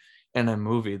actor in a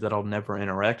movie that I'll never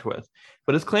interact with.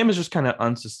 But his claim is just kind of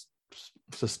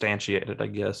unsubstantiated, I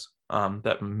guess.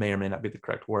 That may or may not be the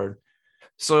correct word.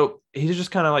 So he's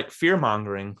just kind of like fear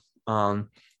mongering.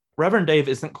 Reverend Dave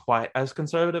isn't quite as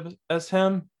conservative as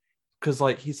him because,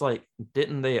 like, he's like,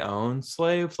 didn't they own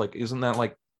slaves? Like, isn't that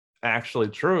like actually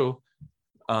true?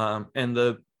 And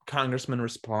the congressman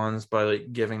responds by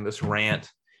like giving this rant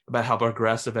about how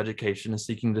progressive education is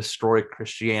seeking to destroy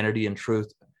Christianity and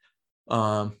truth.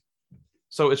 Um,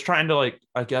 so it's trying to, like,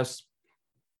 I guess,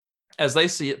 as they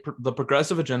see it, the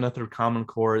progressive agenda through Common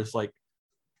Core is like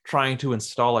trying to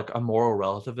install like a moral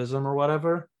relativism or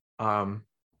whatever,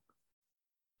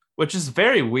 which is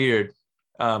very weird,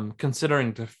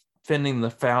 considering defending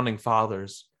the founding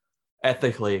fathers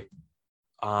ethically,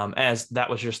 as that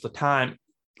was just the time,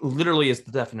 literally is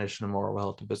the definition of moral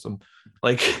relativism.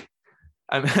 Like,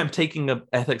 I'm taking an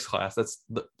ethics class. That's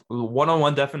the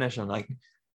one-on-one definition. Like,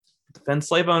 defend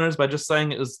slave owners by just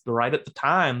saying it was the right at the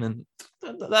time, and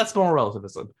that's moral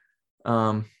relativism.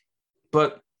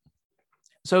 But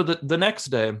so the next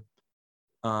day,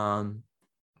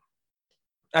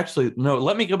 actually, no,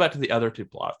 let me go back to the other two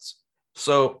plots.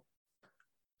 So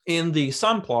in the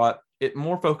son plot, it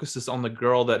more focuses on the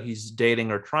girl that he's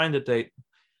dating or trying to date.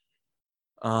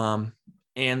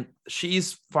 And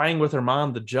she's fighting with her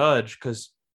mom, the judge,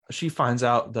 because she finds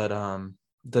out that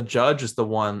the judge is the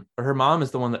one, or her mom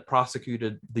is the one that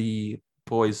prosecuted the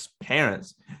boy's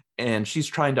parents. And she's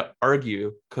trying to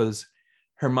argue because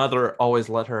her mother always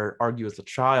let her argue as a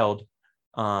child,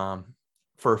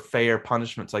 for fair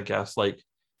punishments, I guess. Like,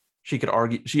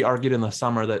 she argued in the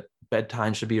summer that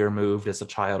bedtime should be removed as a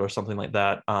child or something like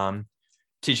that,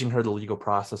 teaching her the legal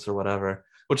process or whatever,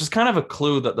 which is kind of a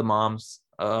clue that the mom's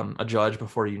a judge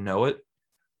before you know it,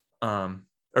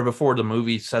 or before the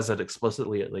movie says it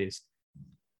explicitly, at least.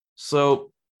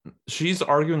 So she's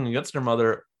arguing against her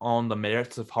mother on the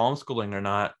merits of homeschooling or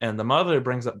not, and the mother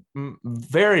brings up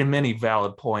very many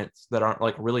valid points that aren't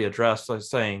like really addressed, like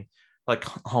saying like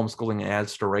homeschooling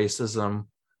adds to racism,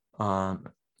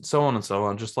 so on and so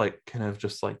on, just like kind of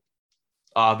just like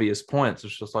obvious points.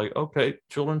 It's just like, okay,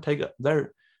 people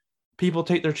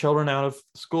take their children out of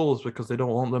schools because they don't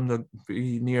want them to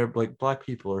be near like black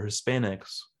people or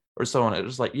Hispanics or so on. It's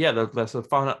just like, yeah, that's a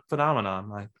phenomenon.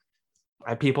 Like, I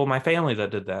have people in my family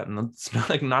that did that, and it's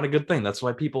not a good thing. That's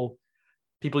why people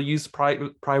use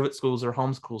private schools or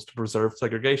homeschools to preserve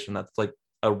segregation. That's like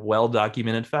a well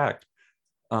documented fact.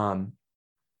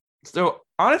 So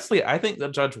honestly, I think the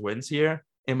judge wins here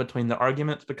in between the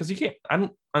arguments, because you can't.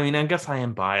 I guess I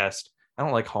am biased. I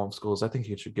don't like homeschools. I think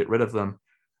you should get rid of them.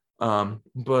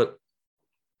 But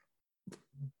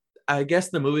I guess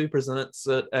the movie presents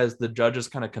it as the judge is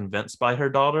kind of convinced by her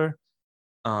daughter.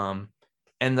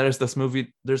 And there's this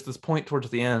point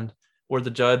towards the end where the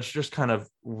judge just kind of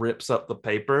rips up the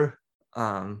paper,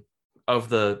 of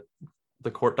the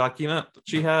court document that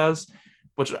she has,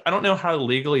 which I don't know how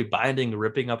legally binding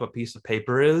ripping up a piece of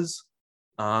paper is.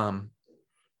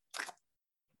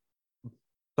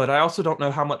 But I also don't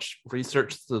know how much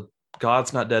research the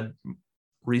God's Not Dead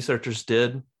researchers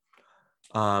did.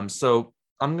 So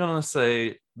I'm gonna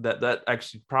say that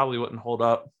actually probably wouldn't hold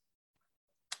up,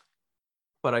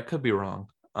 but I could be wrong.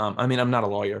 I'm not a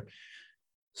lawyer.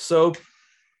 So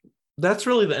that's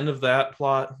really the end of that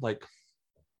plot. Like,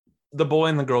 the boy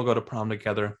and the girl go to prom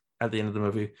together at the end of the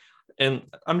movie. And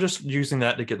I'm just using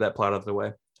that to get that plot out of the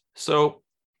way. So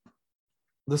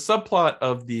the subplot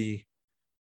of the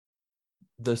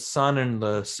son and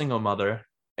the single mother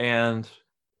and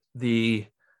the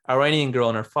Iranian girl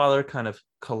and her father kind of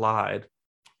collide.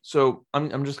 So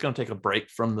I'm just going to take a break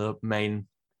from the main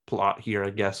plot here,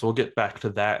 I guess. We'll get back to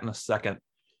that in a second,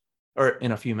 or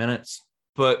in a few minutes.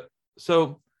 But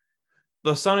so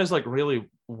the son is like really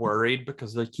worried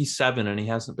because like he's 7 and he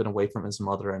hasn't been away from his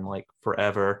mother in like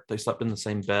forever. They slept in the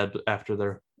same bed after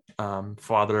their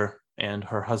father and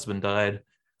her husband died,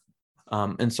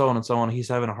 and so on and so on. He's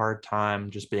having a hard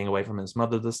time just being away from his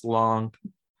mother this long.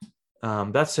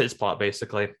 That's his plot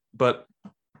basically. But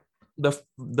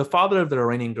the father of the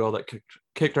Iranian girl that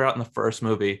kicked her out in the first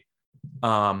movie,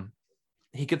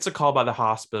 he gets a call by the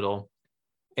hospital,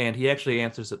 and he actually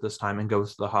answers it this time and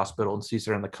goes to the hospital and sees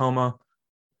her in the coma.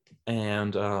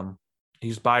 And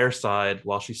he's by her side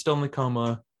while she's still in the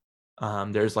coma.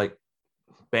 There's like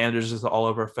bandages all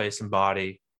over her face and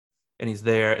body, and he's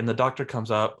there. And the doctor comes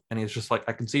up and he's just like,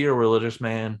 I can see you're a religious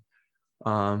man.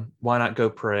 Why not go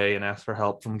pray and ask for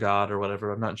help from God or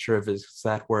whatever? I'm not sure of his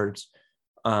exact words.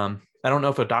 I don't know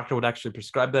if a doctor would actually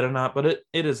prescribe that or not, but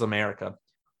it is America.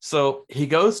 So he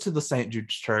goes to the St.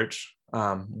 Jude's Church,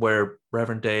 where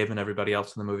Reverend Dave and everybody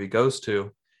else in the movie goes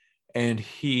to, and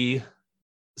he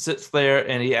sits there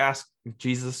and he asks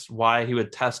Jesus why he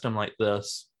would test him like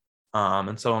this.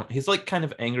 And so he's like kind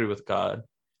of angry with God.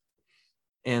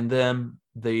 And then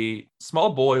the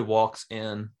small boy walks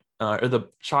in, or the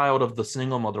child of the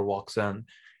single mother walks in,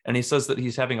 and he says that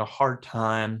he's having a hard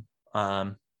time.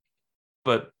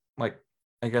 But like,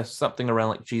 I guess something around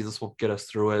like Jesus will get us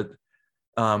through it.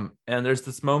 And there's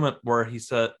this moment where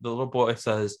the little boy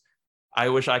says, I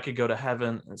wish I could go to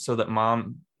heaven so that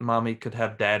mommy could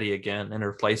have daddy again in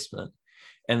replacement.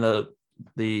 And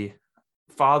the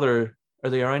father, or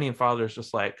the Iranian father, is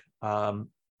just like,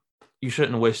 you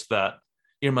shouldn't wish that.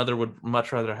 Your mother would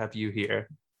much rather have you here.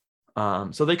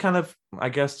 So they kind of, I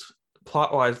guess,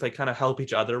 plot wise, they kind of help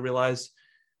each other realize,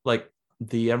 like,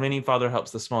 the Iranian father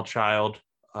helps the small child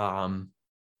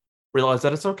realize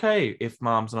that it's okay if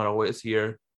mom's not always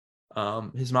here.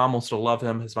 His mom will still love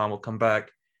him. His mom will come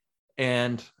back.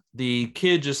 And the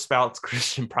kid just spouts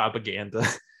Christian propaganda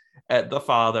at the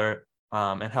father,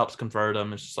 and helps convert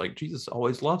him. It's just like, Jesus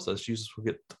always loves us. Jesus will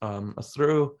get us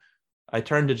through. I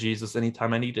turn to Jesus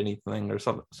anytime I need anything, or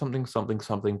something,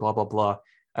 blah, blah, blah.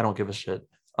 I don't give a shit.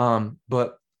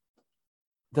 But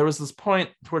there was this point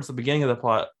towards the beginning of the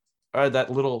plot, or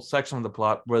that little section of the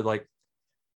plot, where like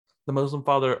the Muslim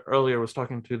father earlier was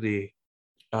talking to the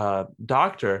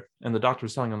doctor, and the doctor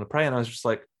was telling him to pray, and I was just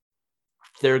like,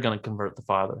 they're going to convert the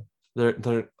father. They're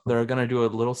going to do a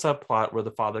little subplot where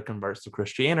the father converts to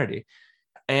Christianity,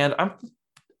 and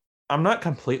I'm not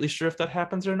completely sure if that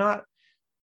happens or not,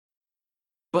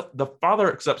 but the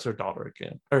father accepts her daughter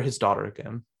again, or his daughter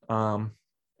again,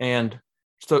 and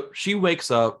so she wakes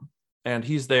up, and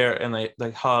he's there, and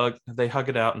they hug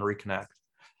it out and reconnect.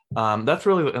 That's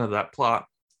really the end of that plot.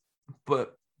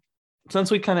 But since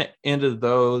we kind of ended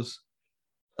those,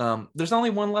 there's only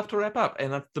one left to wrap up,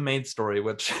 and that's the main story,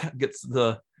 which gets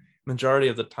the majority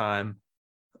of the time.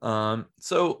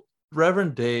 So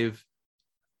Reverend Dave,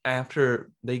 after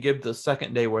they give the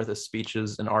second day worth of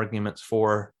speeches and arguments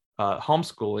for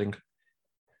homeschooling,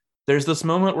 there's this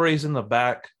moment where he's in the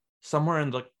back, somewhere in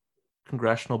the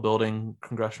congressional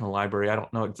library. I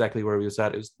don't know exactly where he was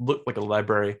at. It looked like a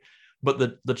library, but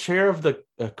the chair of the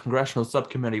congressional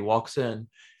subcommittee walks in,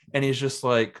 and he's just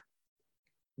like,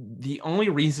 the only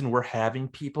reason we're having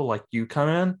people like you come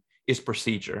in is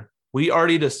procedure. We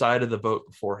already decided the vote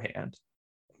beforehand.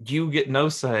 You get no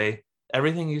say.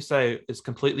 Everything you say is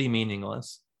completely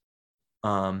meaningless.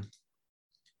 But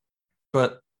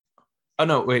oh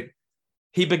no, wait.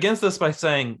 He begins this by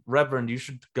saying, Reverend, you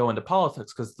should go into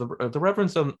politics, because the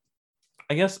Reverend's done,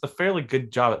 I guess, a fairly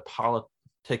good job at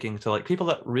politicking to like people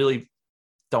that really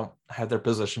don't have their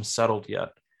position settled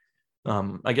yet.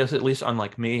 I guess at least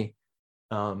unlike me,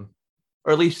 or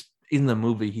at least in the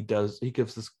movie he gives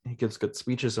good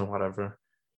speeches and whatever.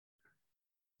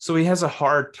 So he has a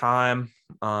hard time,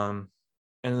 and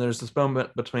there's this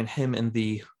moment between him and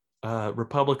the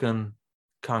Republican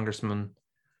congressman,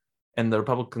 and the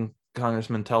Republican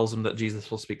congressman tells him that Jesus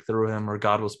will speak through him, or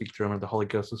God will speak through him, or the Holy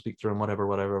Ghost will speak through him,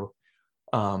 whatever.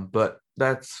 But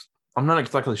I'm not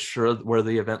exactly sure where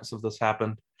the events of this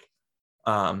happened,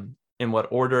 in what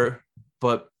order,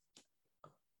 but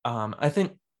I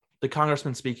think the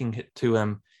congressman speaking to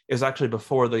him is actually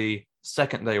before the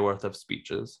second day worth of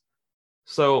speeches.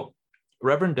 So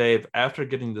Reverend Dave, after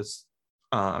getting this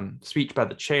speech by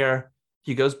the chair,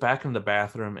 he goes back in the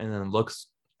bathroom and then looks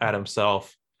at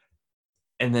himself.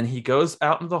 And then he goes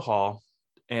out in the hall,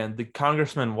 and the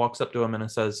congressman walks up to him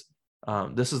and says,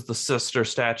 this is the sister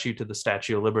statue to the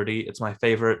Statue of Liberty. It's my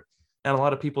favorite, and a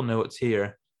lot of people know it's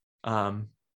here.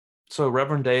 So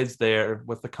Reverend Dave's there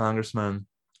with the congressman,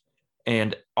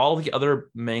 and all the other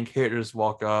main characters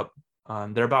walk up.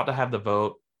 They're about to have the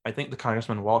vote. I think the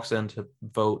congressman walks in to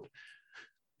vote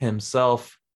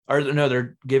himself, or no,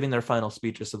 they're giving their final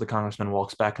speeches. So the congressman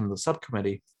walks back into the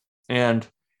subcommittee, and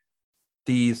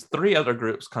these three other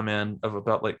groups come in of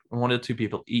about like 1 to 2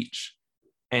 people each,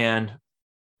 and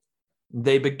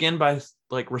they begin by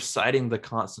like reciting the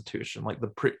Constitution, like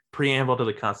the preamble to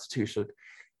the Constitution.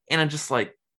 And I'm just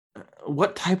like,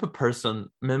 what type of person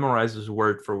memorizes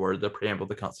word for word the preamble of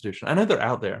the Constitution? I know they're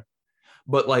out there,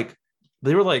 but like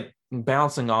they were like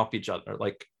bouncing off each other.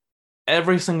 Like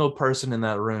every single person in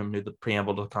that room knew the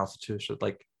preamble to the Constitution.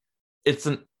 Like it's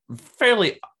a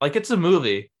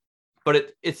movie,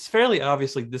 but it's fairly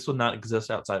obviously this would not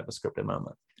exist outside of a scripted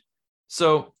moment.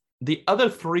 So the other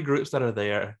 3 groups that are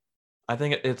there, I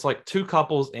think it's like 2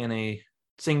 couples and a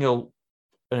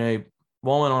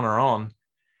woman on her own.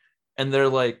 And they're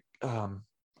like,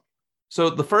 so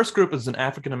the first group is an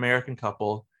African-American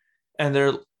couple, and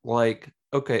they're like,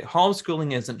 okay,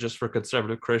 homeschooling isn't just for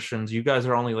conservative Christians. You guys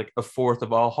are only like a fourth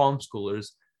of all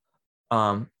homeschoolers.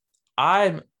 Um,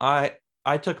 I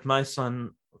took my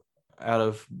son out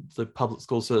of the public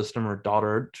school system, or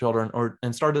daughter, children,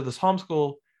 and started this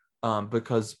homeschool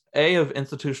because A, of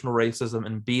institutional racism,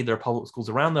 and B, their public schools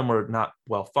around them were not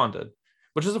well funded,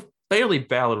 which is a fairly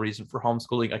valid reason for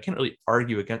homeschooling. I can't really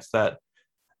argue against that.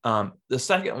 The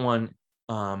second one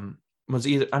was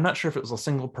either, I'm not sure if it was a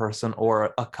single person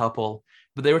or a couple,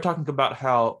 but they were talking about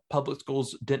how public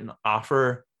schools didn't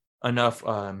offer enough,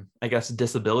 I guess,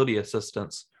 disability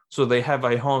assistance. So they have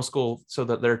a homeschool so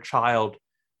that their child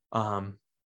um,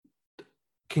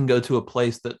 can go to a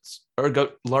place that's, or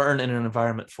go learn in an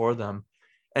environment for them.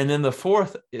 And then the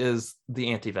fourth is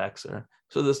the anti-vaxxer.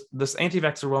 So this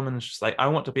anti-vaxxer woman is just like, I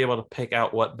want to be able to pick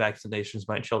out what vaccinations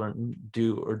my children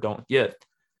do or don't get.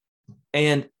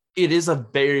 And it is a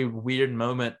very weird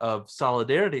moment of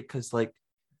solidarity because, like,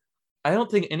 I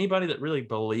don't think anybody that really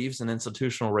believes in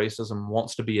institutional racism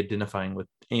wants to be identifying with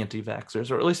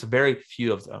anti-vaxxers, or at least very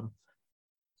few of them,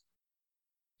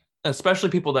 especially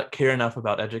people that care enough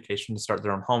about education to start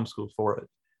their own homeschool for it.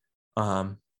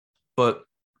 But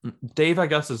Dave, I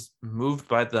guess, is moved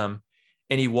by them,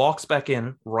 and he walks back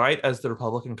in right as the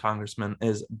Republican congressman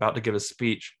is about to give a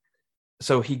speech.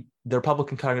 So the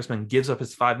Republican congressman gives up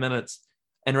his 5 minutes,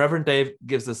 and Reverend Dave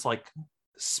gives this like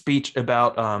speech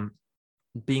about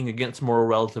being against moral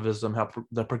relativism, how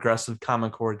the progressive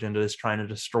Common Core agenda is trying to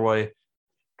destroy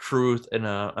truth and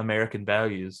American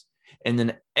values. And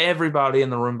then everybody in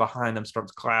the room behind him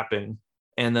starts clapping,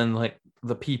 and then like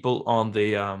the people on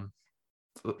the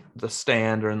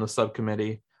stand or in the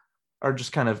subcommittee are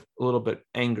just kind of a little bit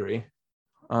angry.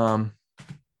 They're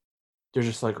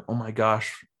just like, oh my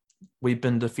gosh, we've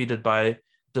been defeated by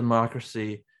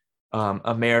democracy.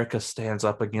 America stands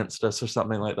up against us, or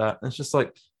something like that. And it's just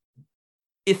like,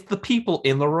 if the people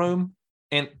in the room,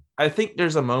 and I think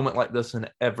there's a moment like this in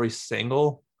every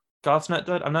single God's Not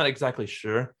Dead. I'm not exactly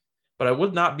sure, but I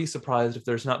would not be surprised if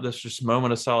there's not this just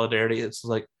moment of solidarity. It's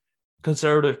like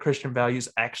conservative Christian values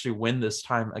actually win this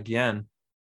time again.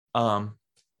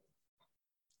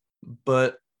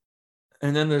 But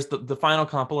and then there's the final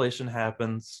compilation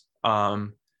happens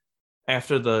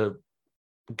after the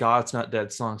God's Not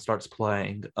Dead song starts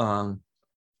playing.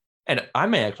 And I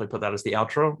may actually put that as the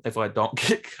outro if I don't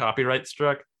get copyright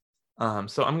struck.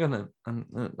 So I'm gonna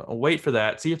wait for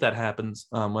that, see if that happens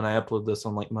when I upload this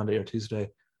on like Monday or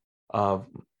Tuesday. But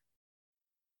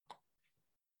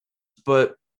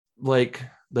like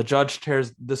the judge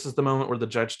tears, this is the moment where the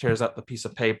judge tears out the piece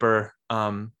of paper.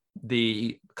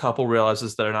 The couple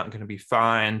realizes they're not going to be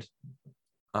fined.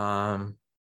 The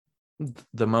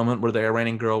moment where the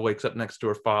Iranian girl wakes up next to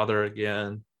her father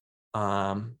again.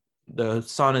 The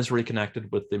son is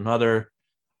reconnected with the mother,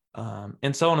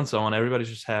 and so on and so on. Everybody's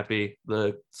just happy.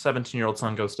 The 17-year-old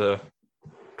son goes to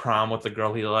prom with the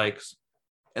girl he likes,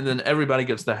 and then everybody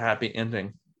gets the happy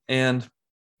ending. And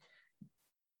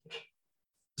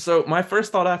so my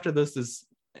first thought after this is,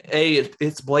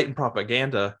 it's blatant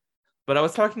propaganda. But I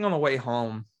was talking on the way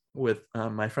home with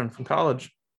my friend from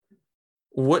college.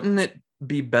 Wouldn't it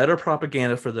be better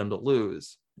propaganda for them to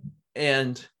lose?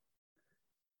 And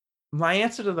my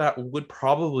answer to that would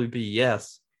probably be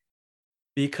yes,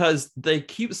 because they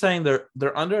keep saying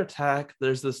they're under attack.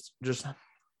 There's this, just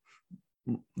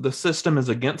the system is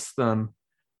against them,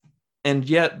 and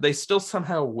yet they still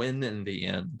somehow win in the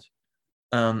end.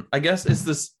 I guess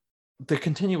it's the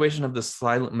continuation of the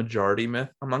silent majority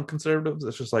myth among conservatives.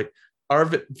 It's just like, our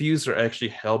views are actually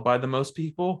held by the most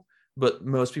people, but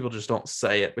most people just don't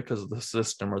say it because of the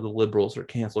system or the liberals or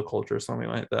cancel culture or something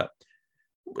like that,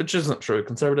 which isn't true.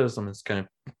 Conservatism is kind of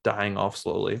dying off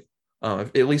slowly,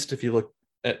 at least if you look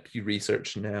at Pew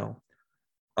Research now.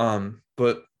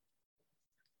 But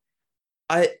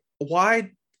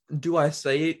why do I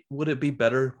say would it be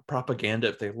better propaganda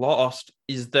if they lost?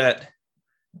 Is that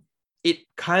it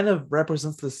kind of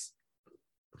represents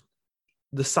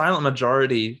the silent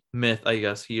majority myth, I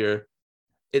guess. Here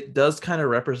it does kind of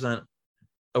represent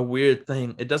a weird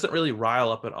thing. It doesn't really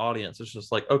rile up an audience. It's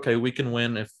just like, okay, we can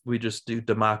win if we just do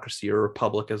democracy or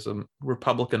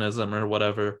republicanism or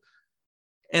whatever.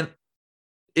 And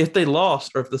if they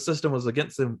lost, or if the system was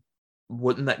against them,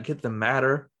 wouldn't that get them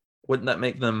madder? Wouldn't that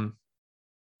make them,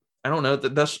 I don't know,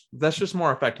 that's just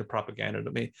more effective propaganda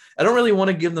to me. I don't really want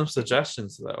to give them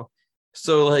suggestions though.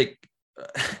 So like,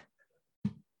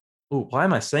 why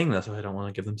am I saying this if I don't want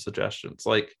to give them suggestions?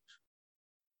 Like,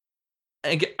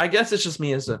 I guess it's just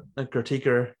me as a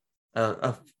critiquer,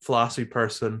 a philosophy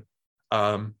person,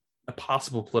 a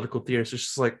possible political theorist. It's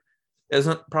just like,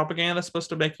 isn't propaganda supposed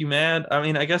to make you mad? I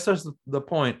mean, I guess that's the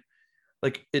point.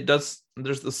 like it does.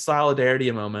 There's the solidarity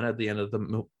moment at the end of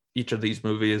each of these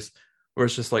movies where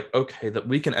it's just like, okay, that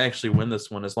we can actually win this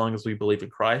one as long as we believe in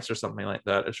Christ or something like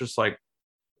that. It's just like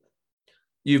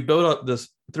you've built up this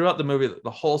throughout the movie that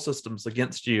the whole system's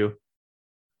against you,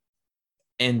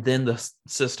 and then the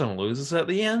system loses at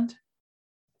the end.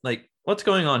 Like, what's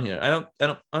going on here? I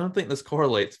don't think this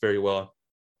correlates very well.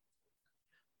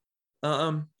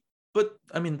 But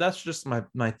I mean, that's just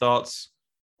my thoughts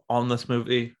on this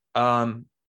movie.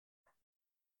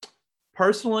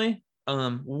 Personally,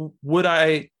 would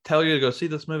I tell you to go see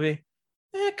this movie?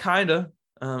 Kinda.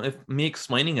 If me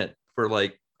explaining it for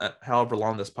like however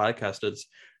long this podcast is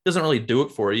doesn't really do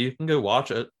it for you, you can go watch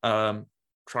it.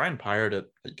 Try and pirate it,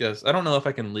 I guess. I don't know if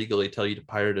I can legally tell you to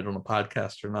pirate it on a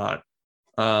podcast or not.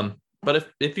 But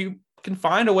if you can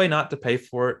find a way not to pay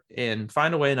for it and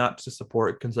find a way not to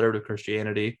support conservative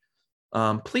Christianity,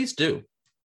 please do.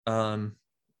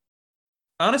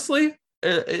 Honestly,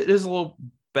 it is a little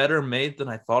better made than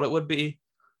I thought it would be,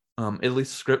 at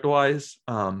least script wise.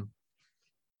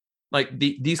 Like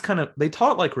these kind of, they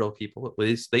talk like real people, at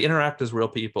least they interact as real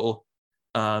people.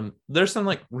 There's some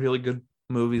like really good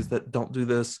movies that don't do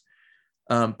this.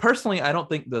 Personally, I don't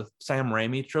think the Sam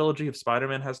Raimi trilogy of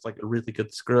Spider-Man has like a really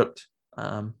good script.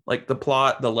 Like the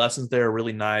plot, the lessons there are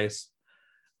really nice,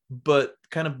 but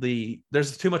kind of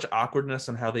there's too much awkwardness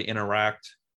in how they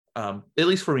interact. At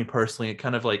least for me personally, it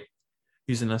kind of like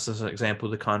using this as an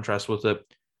example to contrast with it.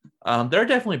 There are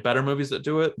definitely better movies that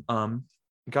do it.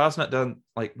 God's Not Done,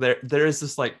 like there is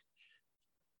this like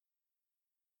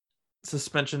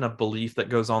suspension of belief that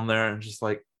goes on there, and just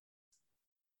like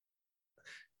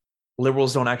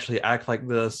liberals don't actually act like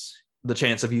this. The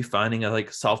chance of you finding a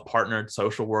like self-partnered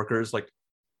social worker is like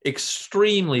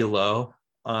extremely low.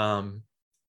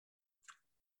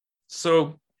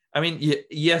 So I mean,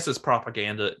 yes, it's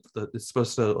propaganda. It's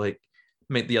supposed to like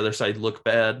make the other side look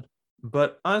bad,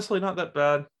 but honestly, not that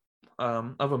bad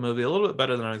of a movie. A little bit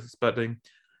better than I was expecting.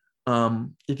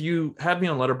 If you had me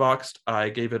on Letterboxd, I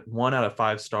gave it 1 out of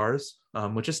 5 stars,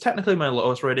 which is technically my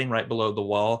lowest rating, right below The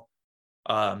Wall,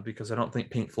 because I don't think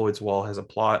Pink Floyd's Wall has a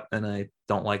plot, and I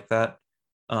don't like that.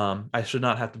 I should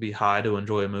not have to be high to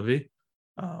enjoy a movie,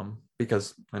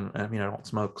 because I mean I don't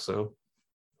smoke, so.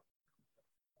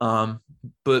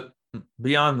 But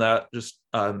beyond that, just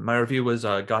my review was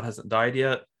God Hasn't Died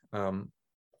Yet,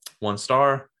 1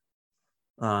 star.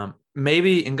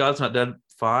 Maybe in God's Not Dead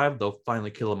 5 they'll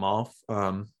finally kill him off.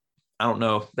 I don't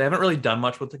know, they haven't really done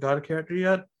much with the God character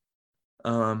yet,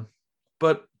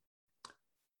 but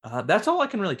that's all I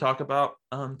can really talk about.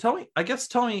 Tell me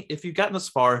if you've gotten this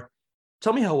far,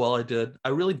 tell me how well I did. I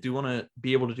really do want to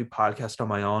be able to do podcasts on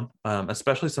my own,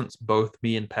 especially since both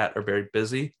me and Pat are very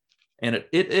busy. And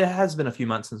it has been a few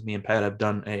months since me and Pat have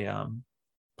done a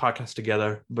podcast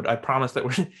together, but I promise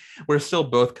that we're still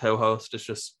both co-hosts. It's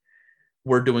just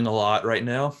we're doing a lot right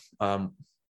now.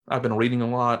 I've been reading a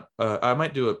lot. I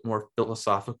might do a more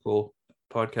philosophical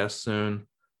podcast soon.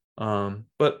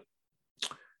 But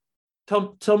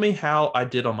tell me how I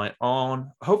did on my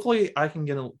own. Hopefully I can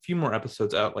get a few more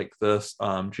episodes out like this,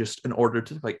 just in order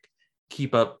to like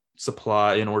keep up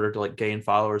supply, in order to like gain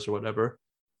followers or whatever.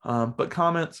 But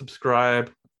comment,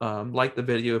 subscribe, like the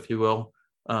video if you will,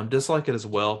 dislike it as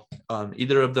well.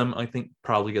 Either of them I think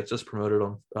probably gets us promoted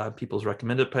on people's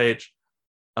recommended page.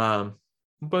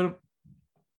 But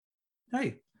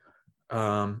hey,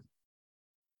 I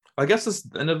guess this is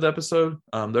the end of the episode.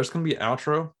 There's going to be an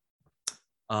outro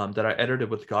that I edited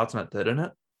with God's Not Dead in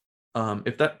it.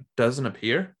 If that doesn't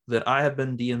appear, then I have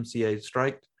been DMCA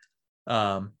striked.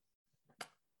 But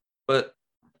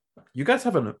you guys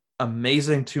have an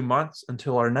amazing 2 months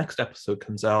until our next episode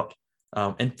comes out.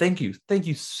 And thank you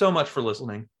so much for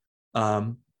listening.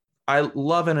 I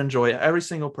love and enjoy every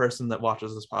single person that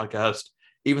watches this podcast.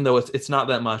 Even though it's not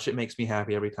that much, it makes me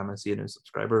happy every time I see a new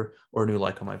subscriber or a new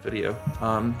like on my video.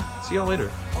 See y'all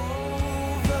later.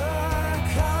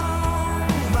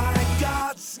 Overcome, my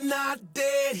God's not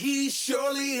dead, he's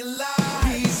surely alive.